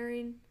got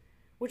married,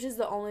 which is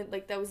the only,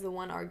 like, that was the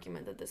one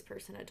argument that this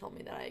person had told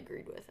me that I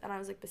agreed with. And I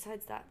was like,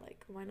 besides that,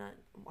 like, why not,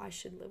 I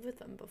should live with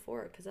them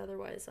before, because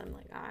otherwise I'm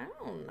like, I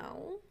don't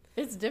know.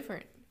 It's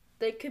different.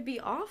 They could be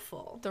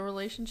awful. The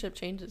relationship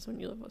changes when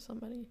you live with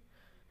somebody.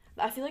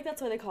 I feel like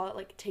that's why they call it,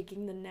 like,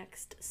 taking the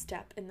next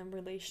step in the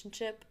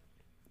relationship,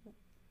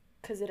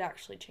 because it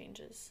actually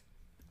changes.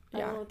 Yeah.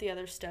 I don't know what the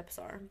other steps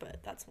are,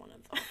 but that's one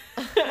of them.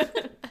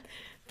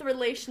 The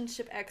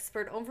relationship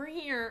expert over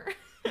here.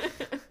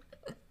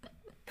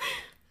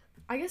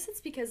 I guess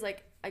it's because,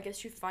 like, I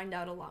guess you find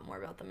out a lot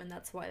more about them, and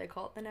that's why they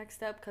call it the next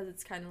step, because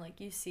it's kind of like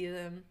you see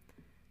them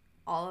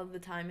all of the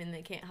time and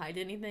they can't hide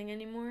anything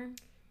anymore.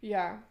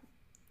 Yeah.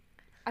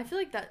 I feel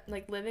like that,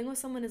 like, living with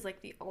someone is,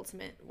 like, the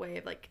ultimate way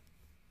of, like,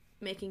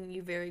 making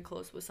you very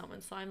close with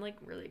someone. So I'm, like,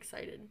 really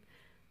excited,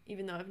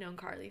 even though I've known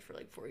Carly for,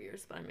 like, 4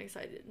 years, but I'm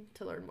excited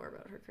to learn more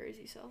about her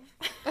crazy self.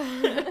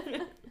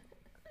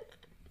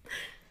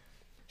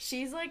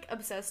 She's, like,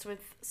 obsessed with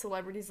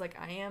celebrities like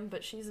I am,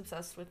 but she's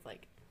obsessed with,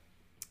 like,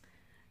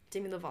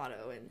 Demi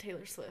Lovato and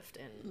Taylor Swift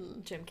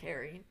and Jim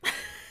Carrey.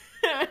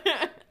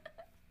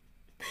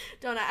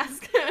 Don't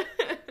ask.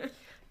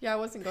 Yeah, I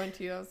wasn't going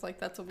to. I was like,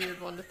 that's a weird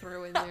one to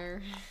throw in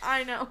there.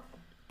 I know.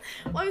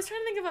 Well, I was trying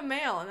to think of a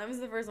male, and that was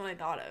the first one I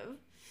thought of.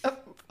 Oh.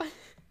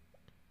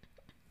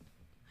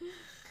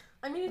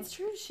 I mean, it's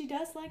true. She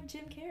does like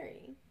Jim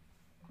Carrey.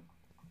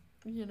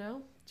 You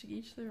know, to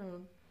each their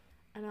own.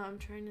 I know. I'm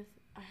trying to...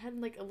 I had,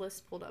 like, a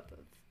list pulled up of...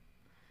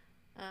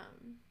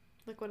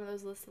 like one of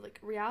those lists of like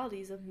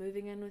realities of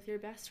moving in with your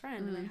best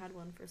friend, and I had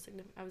one for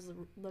significant. I was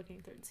looking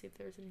through to see if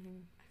there was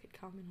anything I could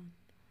comment on.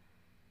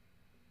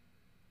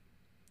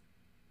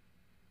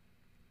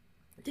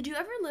 Did you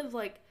ever live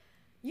like,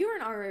 you were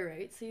an RA,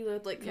 right? So you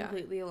lived like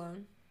completely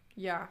alone.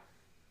 Yeah.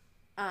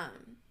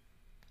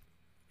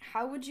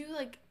 How would you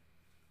like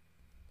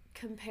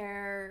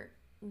compare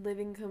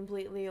living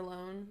completely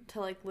alone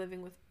to like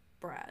living with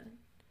Brad?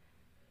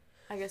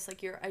 I guess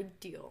like your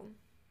ideal.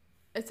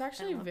 It's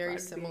actually very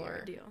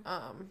similar.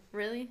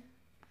 Really?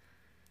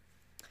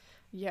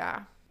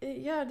 Yeah.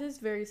 It is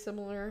very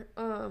similar.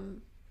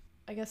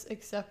 I guess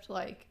except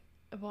like,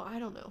 well, I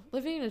don't know.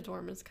 Living in a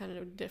dorm is kind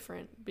of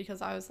different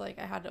because I was like,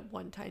 I had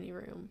one tiny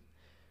room.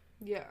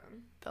 Yeah.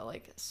 That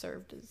like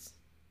served as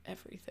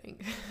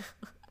everything.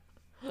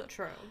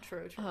 True.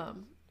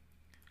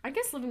 I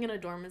guess living in a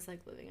dorm is like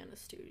living in a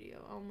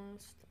studio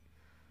almost.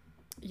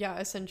 Yeah,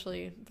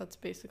 essentially that's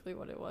basically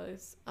what it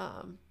was.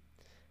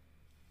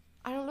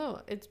 I don't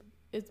know.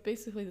 It's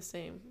basically the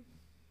same.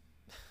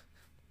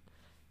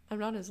 I'm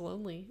not as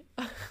lonely.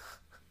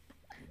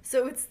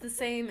 So it's the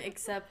same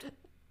except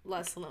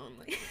less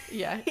lonely.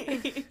 Yeah.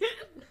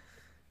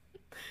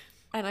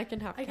 And I can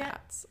have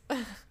cats.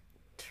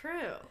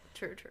 True.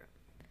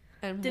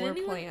 And more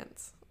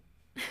plants.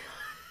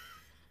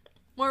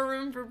 More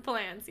room for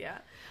plants, yeah.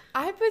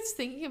 I was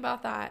thinking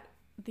about that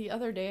the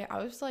other day.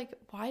 I was like,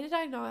 why did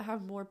I not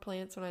have more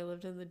plants when I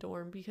lived in the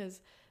dorm?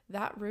 Because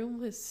that room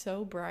was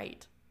so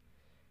bright.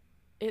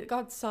 It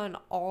got sun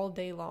all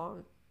day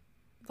long.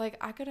 Like,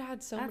 I could have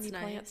had so many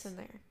plants in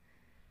there.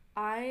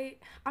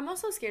 I'm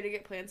also scared to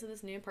get plants in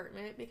this new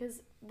apartment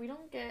because we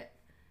don't get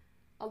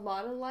a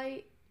lot of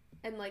light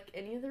in, like,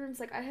 any of the rooms.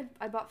 Like,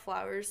 I bought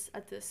flowers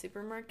at the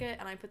supermarket,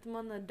 and I put them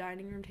on the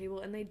dining room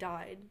table, and they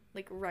died,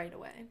 like, right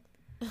away.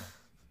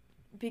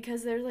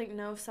 Because there's, like,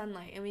 no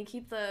sunlight. And we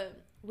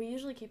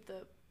usually keep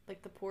the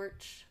like the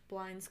porch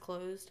blinds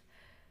closed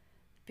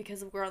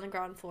because we're on the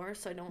ground floor,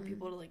 so I don't want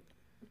people to like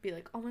be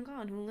like, oh my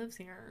god, who lives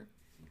here?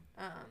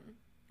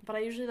 But I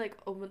usually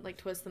like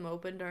twist them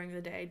open during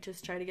the day,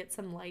 just try to get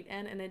some light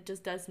in, and it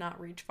just does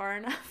not reach far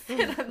enough.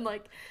 And I'm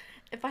like,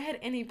 if I had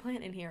any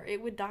plant in here, it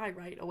would die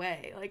right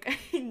away. Like,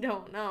 I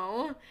don't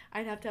know.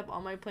 I'd have to have all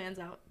my plants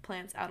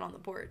out on the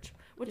porch,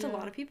 which a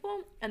lot of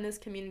people in this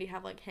community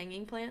have like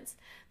hanging plants.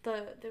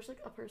 There's like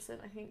a person,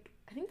 I think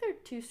they're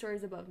 2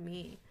 stories above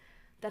me,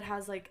 that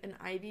has like an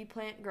ivy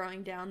plant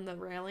growing down the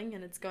railing,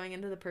 and it's going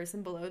into the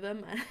person below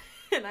them.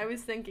 And I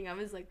was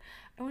like,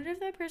 I wonder if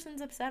that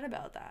person's upset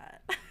about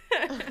that.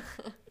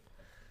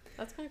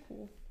 That's kind of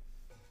cool.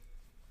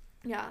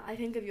 Yeah, I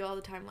think of you all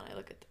the time when I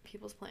look at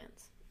people's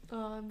plants.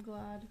 Oh, I'm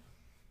glad.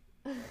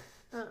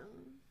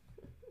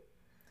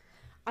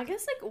 I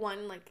guess like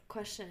one like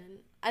question,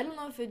 I don't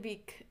know if it'd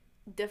be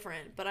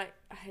different, but I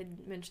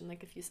had mentioned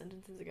like a few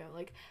sentences ago,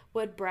 like,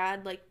 would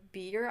Brad like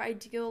be your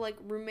ideal like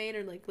roommate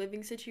or like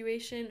living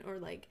situation, or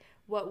like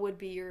what would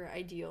be your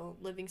ideal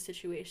living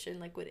situation?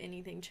 Like, would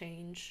anything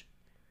change?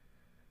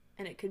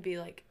 And it could be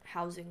like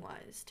housing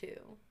wise too.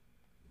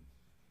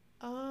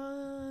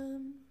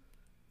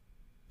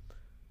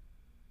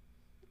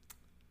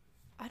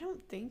 I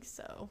don't think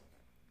so.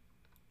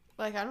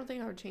 Like, I don't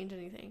think I would change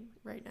anything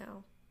right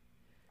now.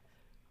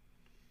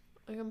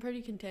 Like, I'm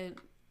pretty content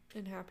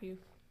and happy.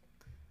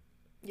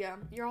 Yeah,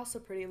 you're also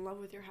pretty in love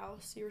with your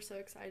house. You were so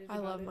excited about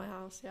it. I love my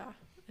house, yeah.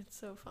 It's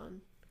so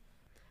fun.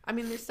 I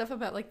mean, there's stuff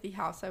about, like, the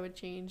house I would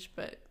change,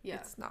 but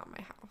it's not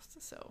my house,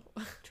 so.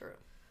 True.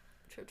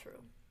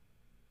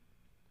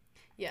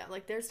 Yeah,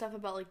 like, there's stuff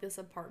about, like, this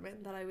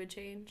apartment that I would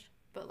change,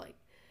 but, like,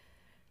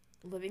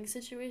 living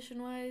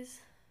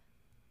situation-wise,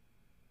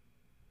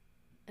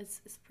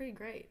 it's pretty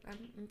great.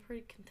 I'm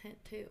pretty content,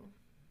 too.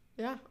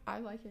 Yeah, I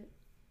like it.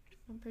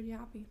 I'm pretty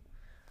happy.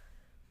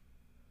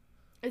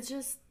 It's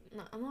just,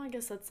 I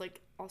guess that's,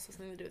 like, also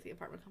something to do with the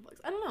apartment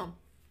complex. I don't know.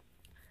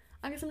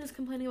 I guess I'm just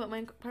complaining about my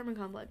apartment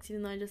complex,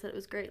 even though I just said it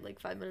was great, like,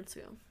 5 minutes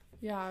ago.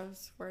 Yeah, I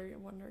was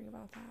wondering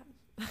about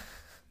that.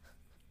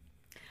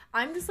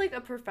 I'm just, like,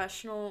 a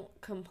professional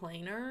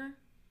complainer.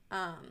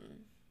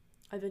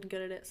 I've been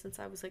good at it since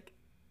I was, like,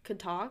 could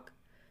talk,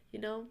 you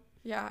know?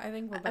 Yeah, I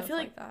think we're both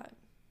like that.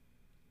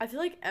 I feel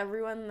like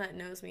everyone that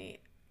knows me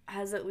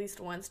has at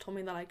least once told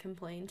me that I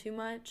complain too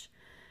much.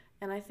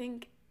 And I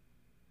think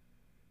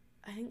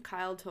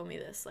Kyle told me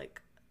this,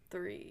 like,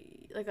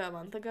 a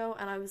month ago,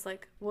 and I was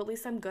like, well, at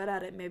least I'm good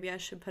at it. Maybe I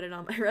should put it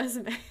on my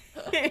resume.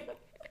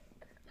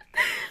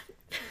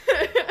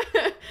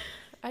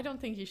 I don't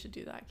think you should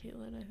do that,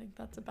 Caitlin. I think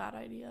that's a bad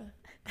idea.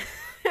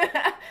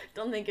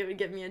 Don't think it would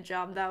get me a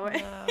job that way.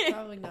 No,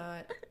 probably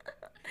not.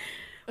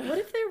 What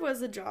if there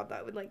was a job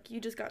that would, like, you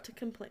just got to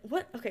complain?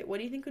 What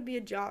do you think would be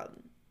a job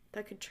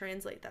that could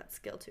translate that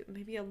skill to?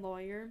 Maybe a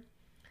lawyer?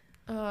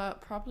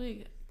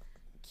 Probably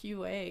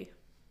QA.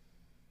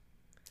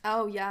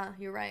 Oh, yeah,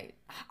 you're right.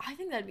 I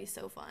think that'd be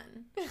so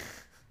fun.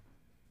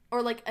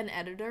 Or, like, an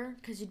editor,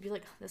 because you'd be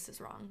like, this is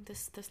wrong.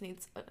 This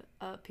needs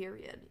a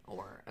period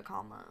or a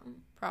comma.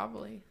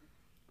 Probably.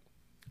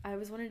 I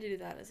always wanted to do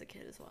that as a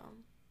kid as well.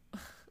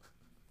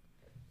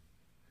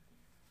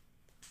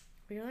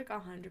 We're, like,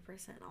 100%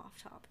 off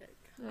topic.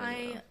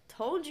 I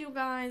told you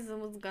guys it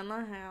was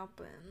gonna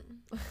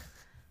happen.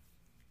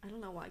 I don't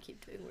know why I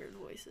keep doing weird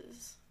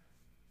voices.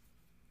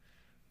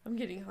 I'm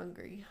getting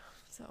hungry,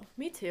 so.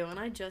 Me too, and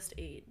I just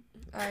ate.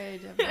 I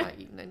have not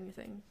eaten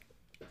anything.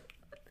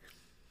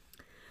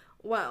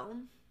 Well,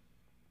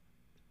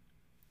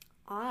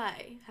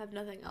 I have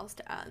nothing else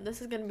to add.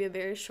 This is going to be a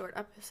very short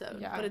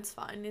episode, but it's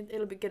fine.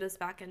 It'll get us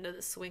back into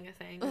the swing of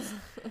things.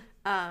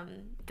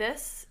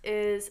 This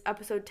is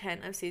episode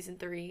 10 of season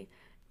 3,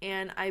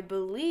 and I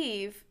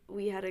believe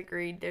we had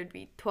agreed there'd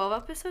be 12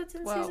 episodes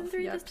in season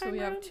 3 this time so we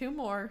around. have 2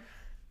 more.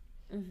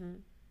 Mm-hmm.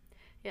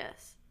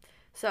 Yes.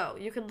 So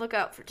you can look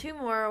out for 2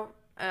 more,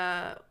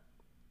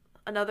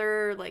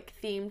 another, like,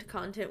 themed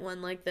content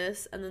one like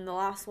this, and then the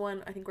last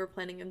one, I think we're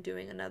planning on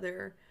doing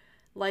another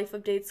life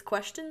updates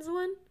questions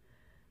one.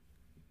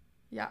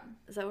 Yeah.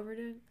 Is that what we're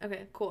doing?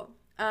 Okay, cool.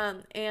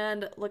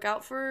 And look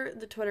out for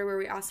the Twitter where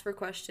we ask for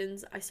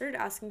questions. I started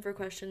asking for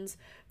questions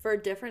for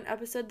a different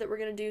episode that we're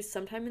going to do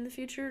sometime in the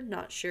future.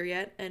 Not sure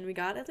yet. And we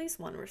got at least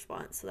 1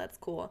 response, so that's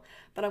cool.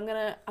 But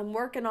I'm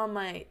working on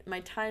my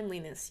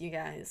timeliness, you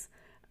guys.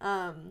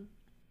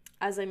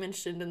 As I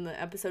mentioned in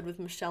the episode with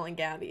Michelle and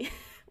Gabby.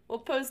 We'll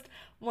post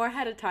more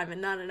ahead of time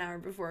and not an hour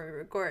before we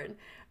record.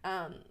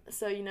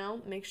 So,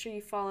 make sure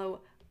you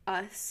follow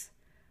us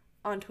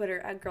on Twitter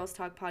at Girls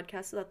Talk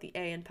Podcast without the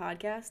A in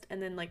podcast, and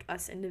then, like,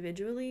 us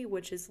individually,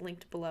 which is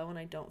linked below, and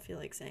I don't feel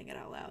like saying it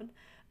out loud.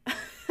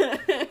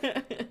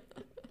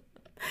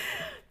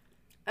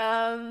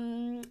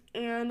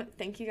 And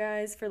thank you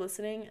guys for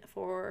listening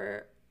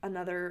for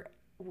another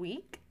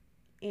week.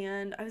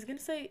 And I was going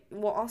to say,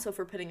 well, also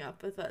for putting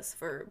up with us,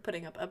 for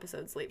putting up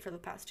episodes late for the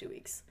past 2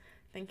 weeks.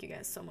 Thank you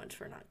guys so much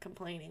for not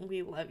complaining.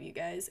 We love you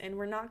guys, and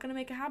we're not going to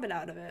make a habit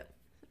out of it.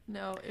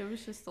 No, it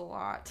was just a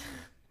lot.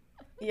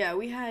 Yeah,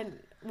 we had,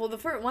 well, the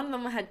first one of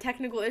them had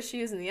technical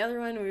issues, and the other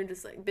one we were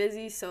just like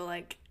busy. So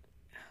like,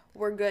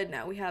 we're good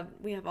now. We have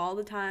all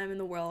the time in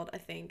the world. I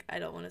think I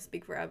don't want to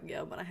speak for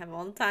Abigail, but I have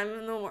all the time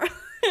in the world.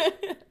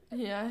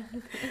 Yeah.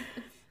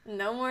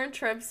 No more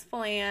trips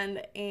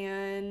planned,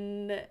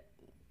 and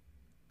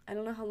I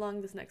don't know how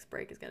long this next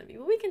break is gonna be,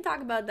 but we can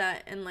talk about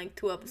that in like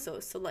 2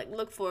 episodes. So like,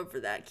 look forward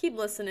for that. Keep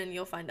listening,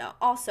 you'll find out.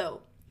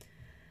 Also,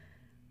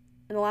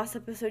 in the last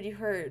episode you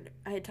heard,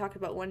 I had talked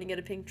about wanting to get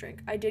a pink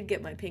drink. I did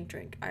get my pink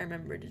drink. I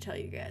remembered to tell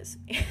you guys.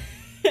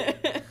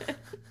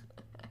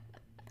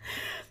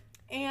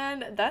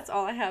 And that's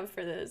all I have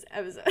for this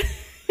episode.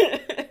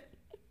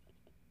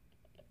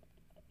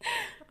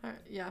 All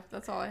right, yeah,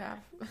 that's all I have.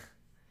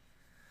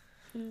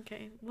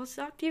 Okay, we'll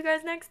talk to you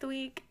guys next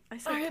week. I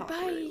said All right, talk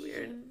bye. really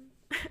weird.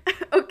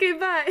 Okay,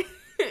 bye.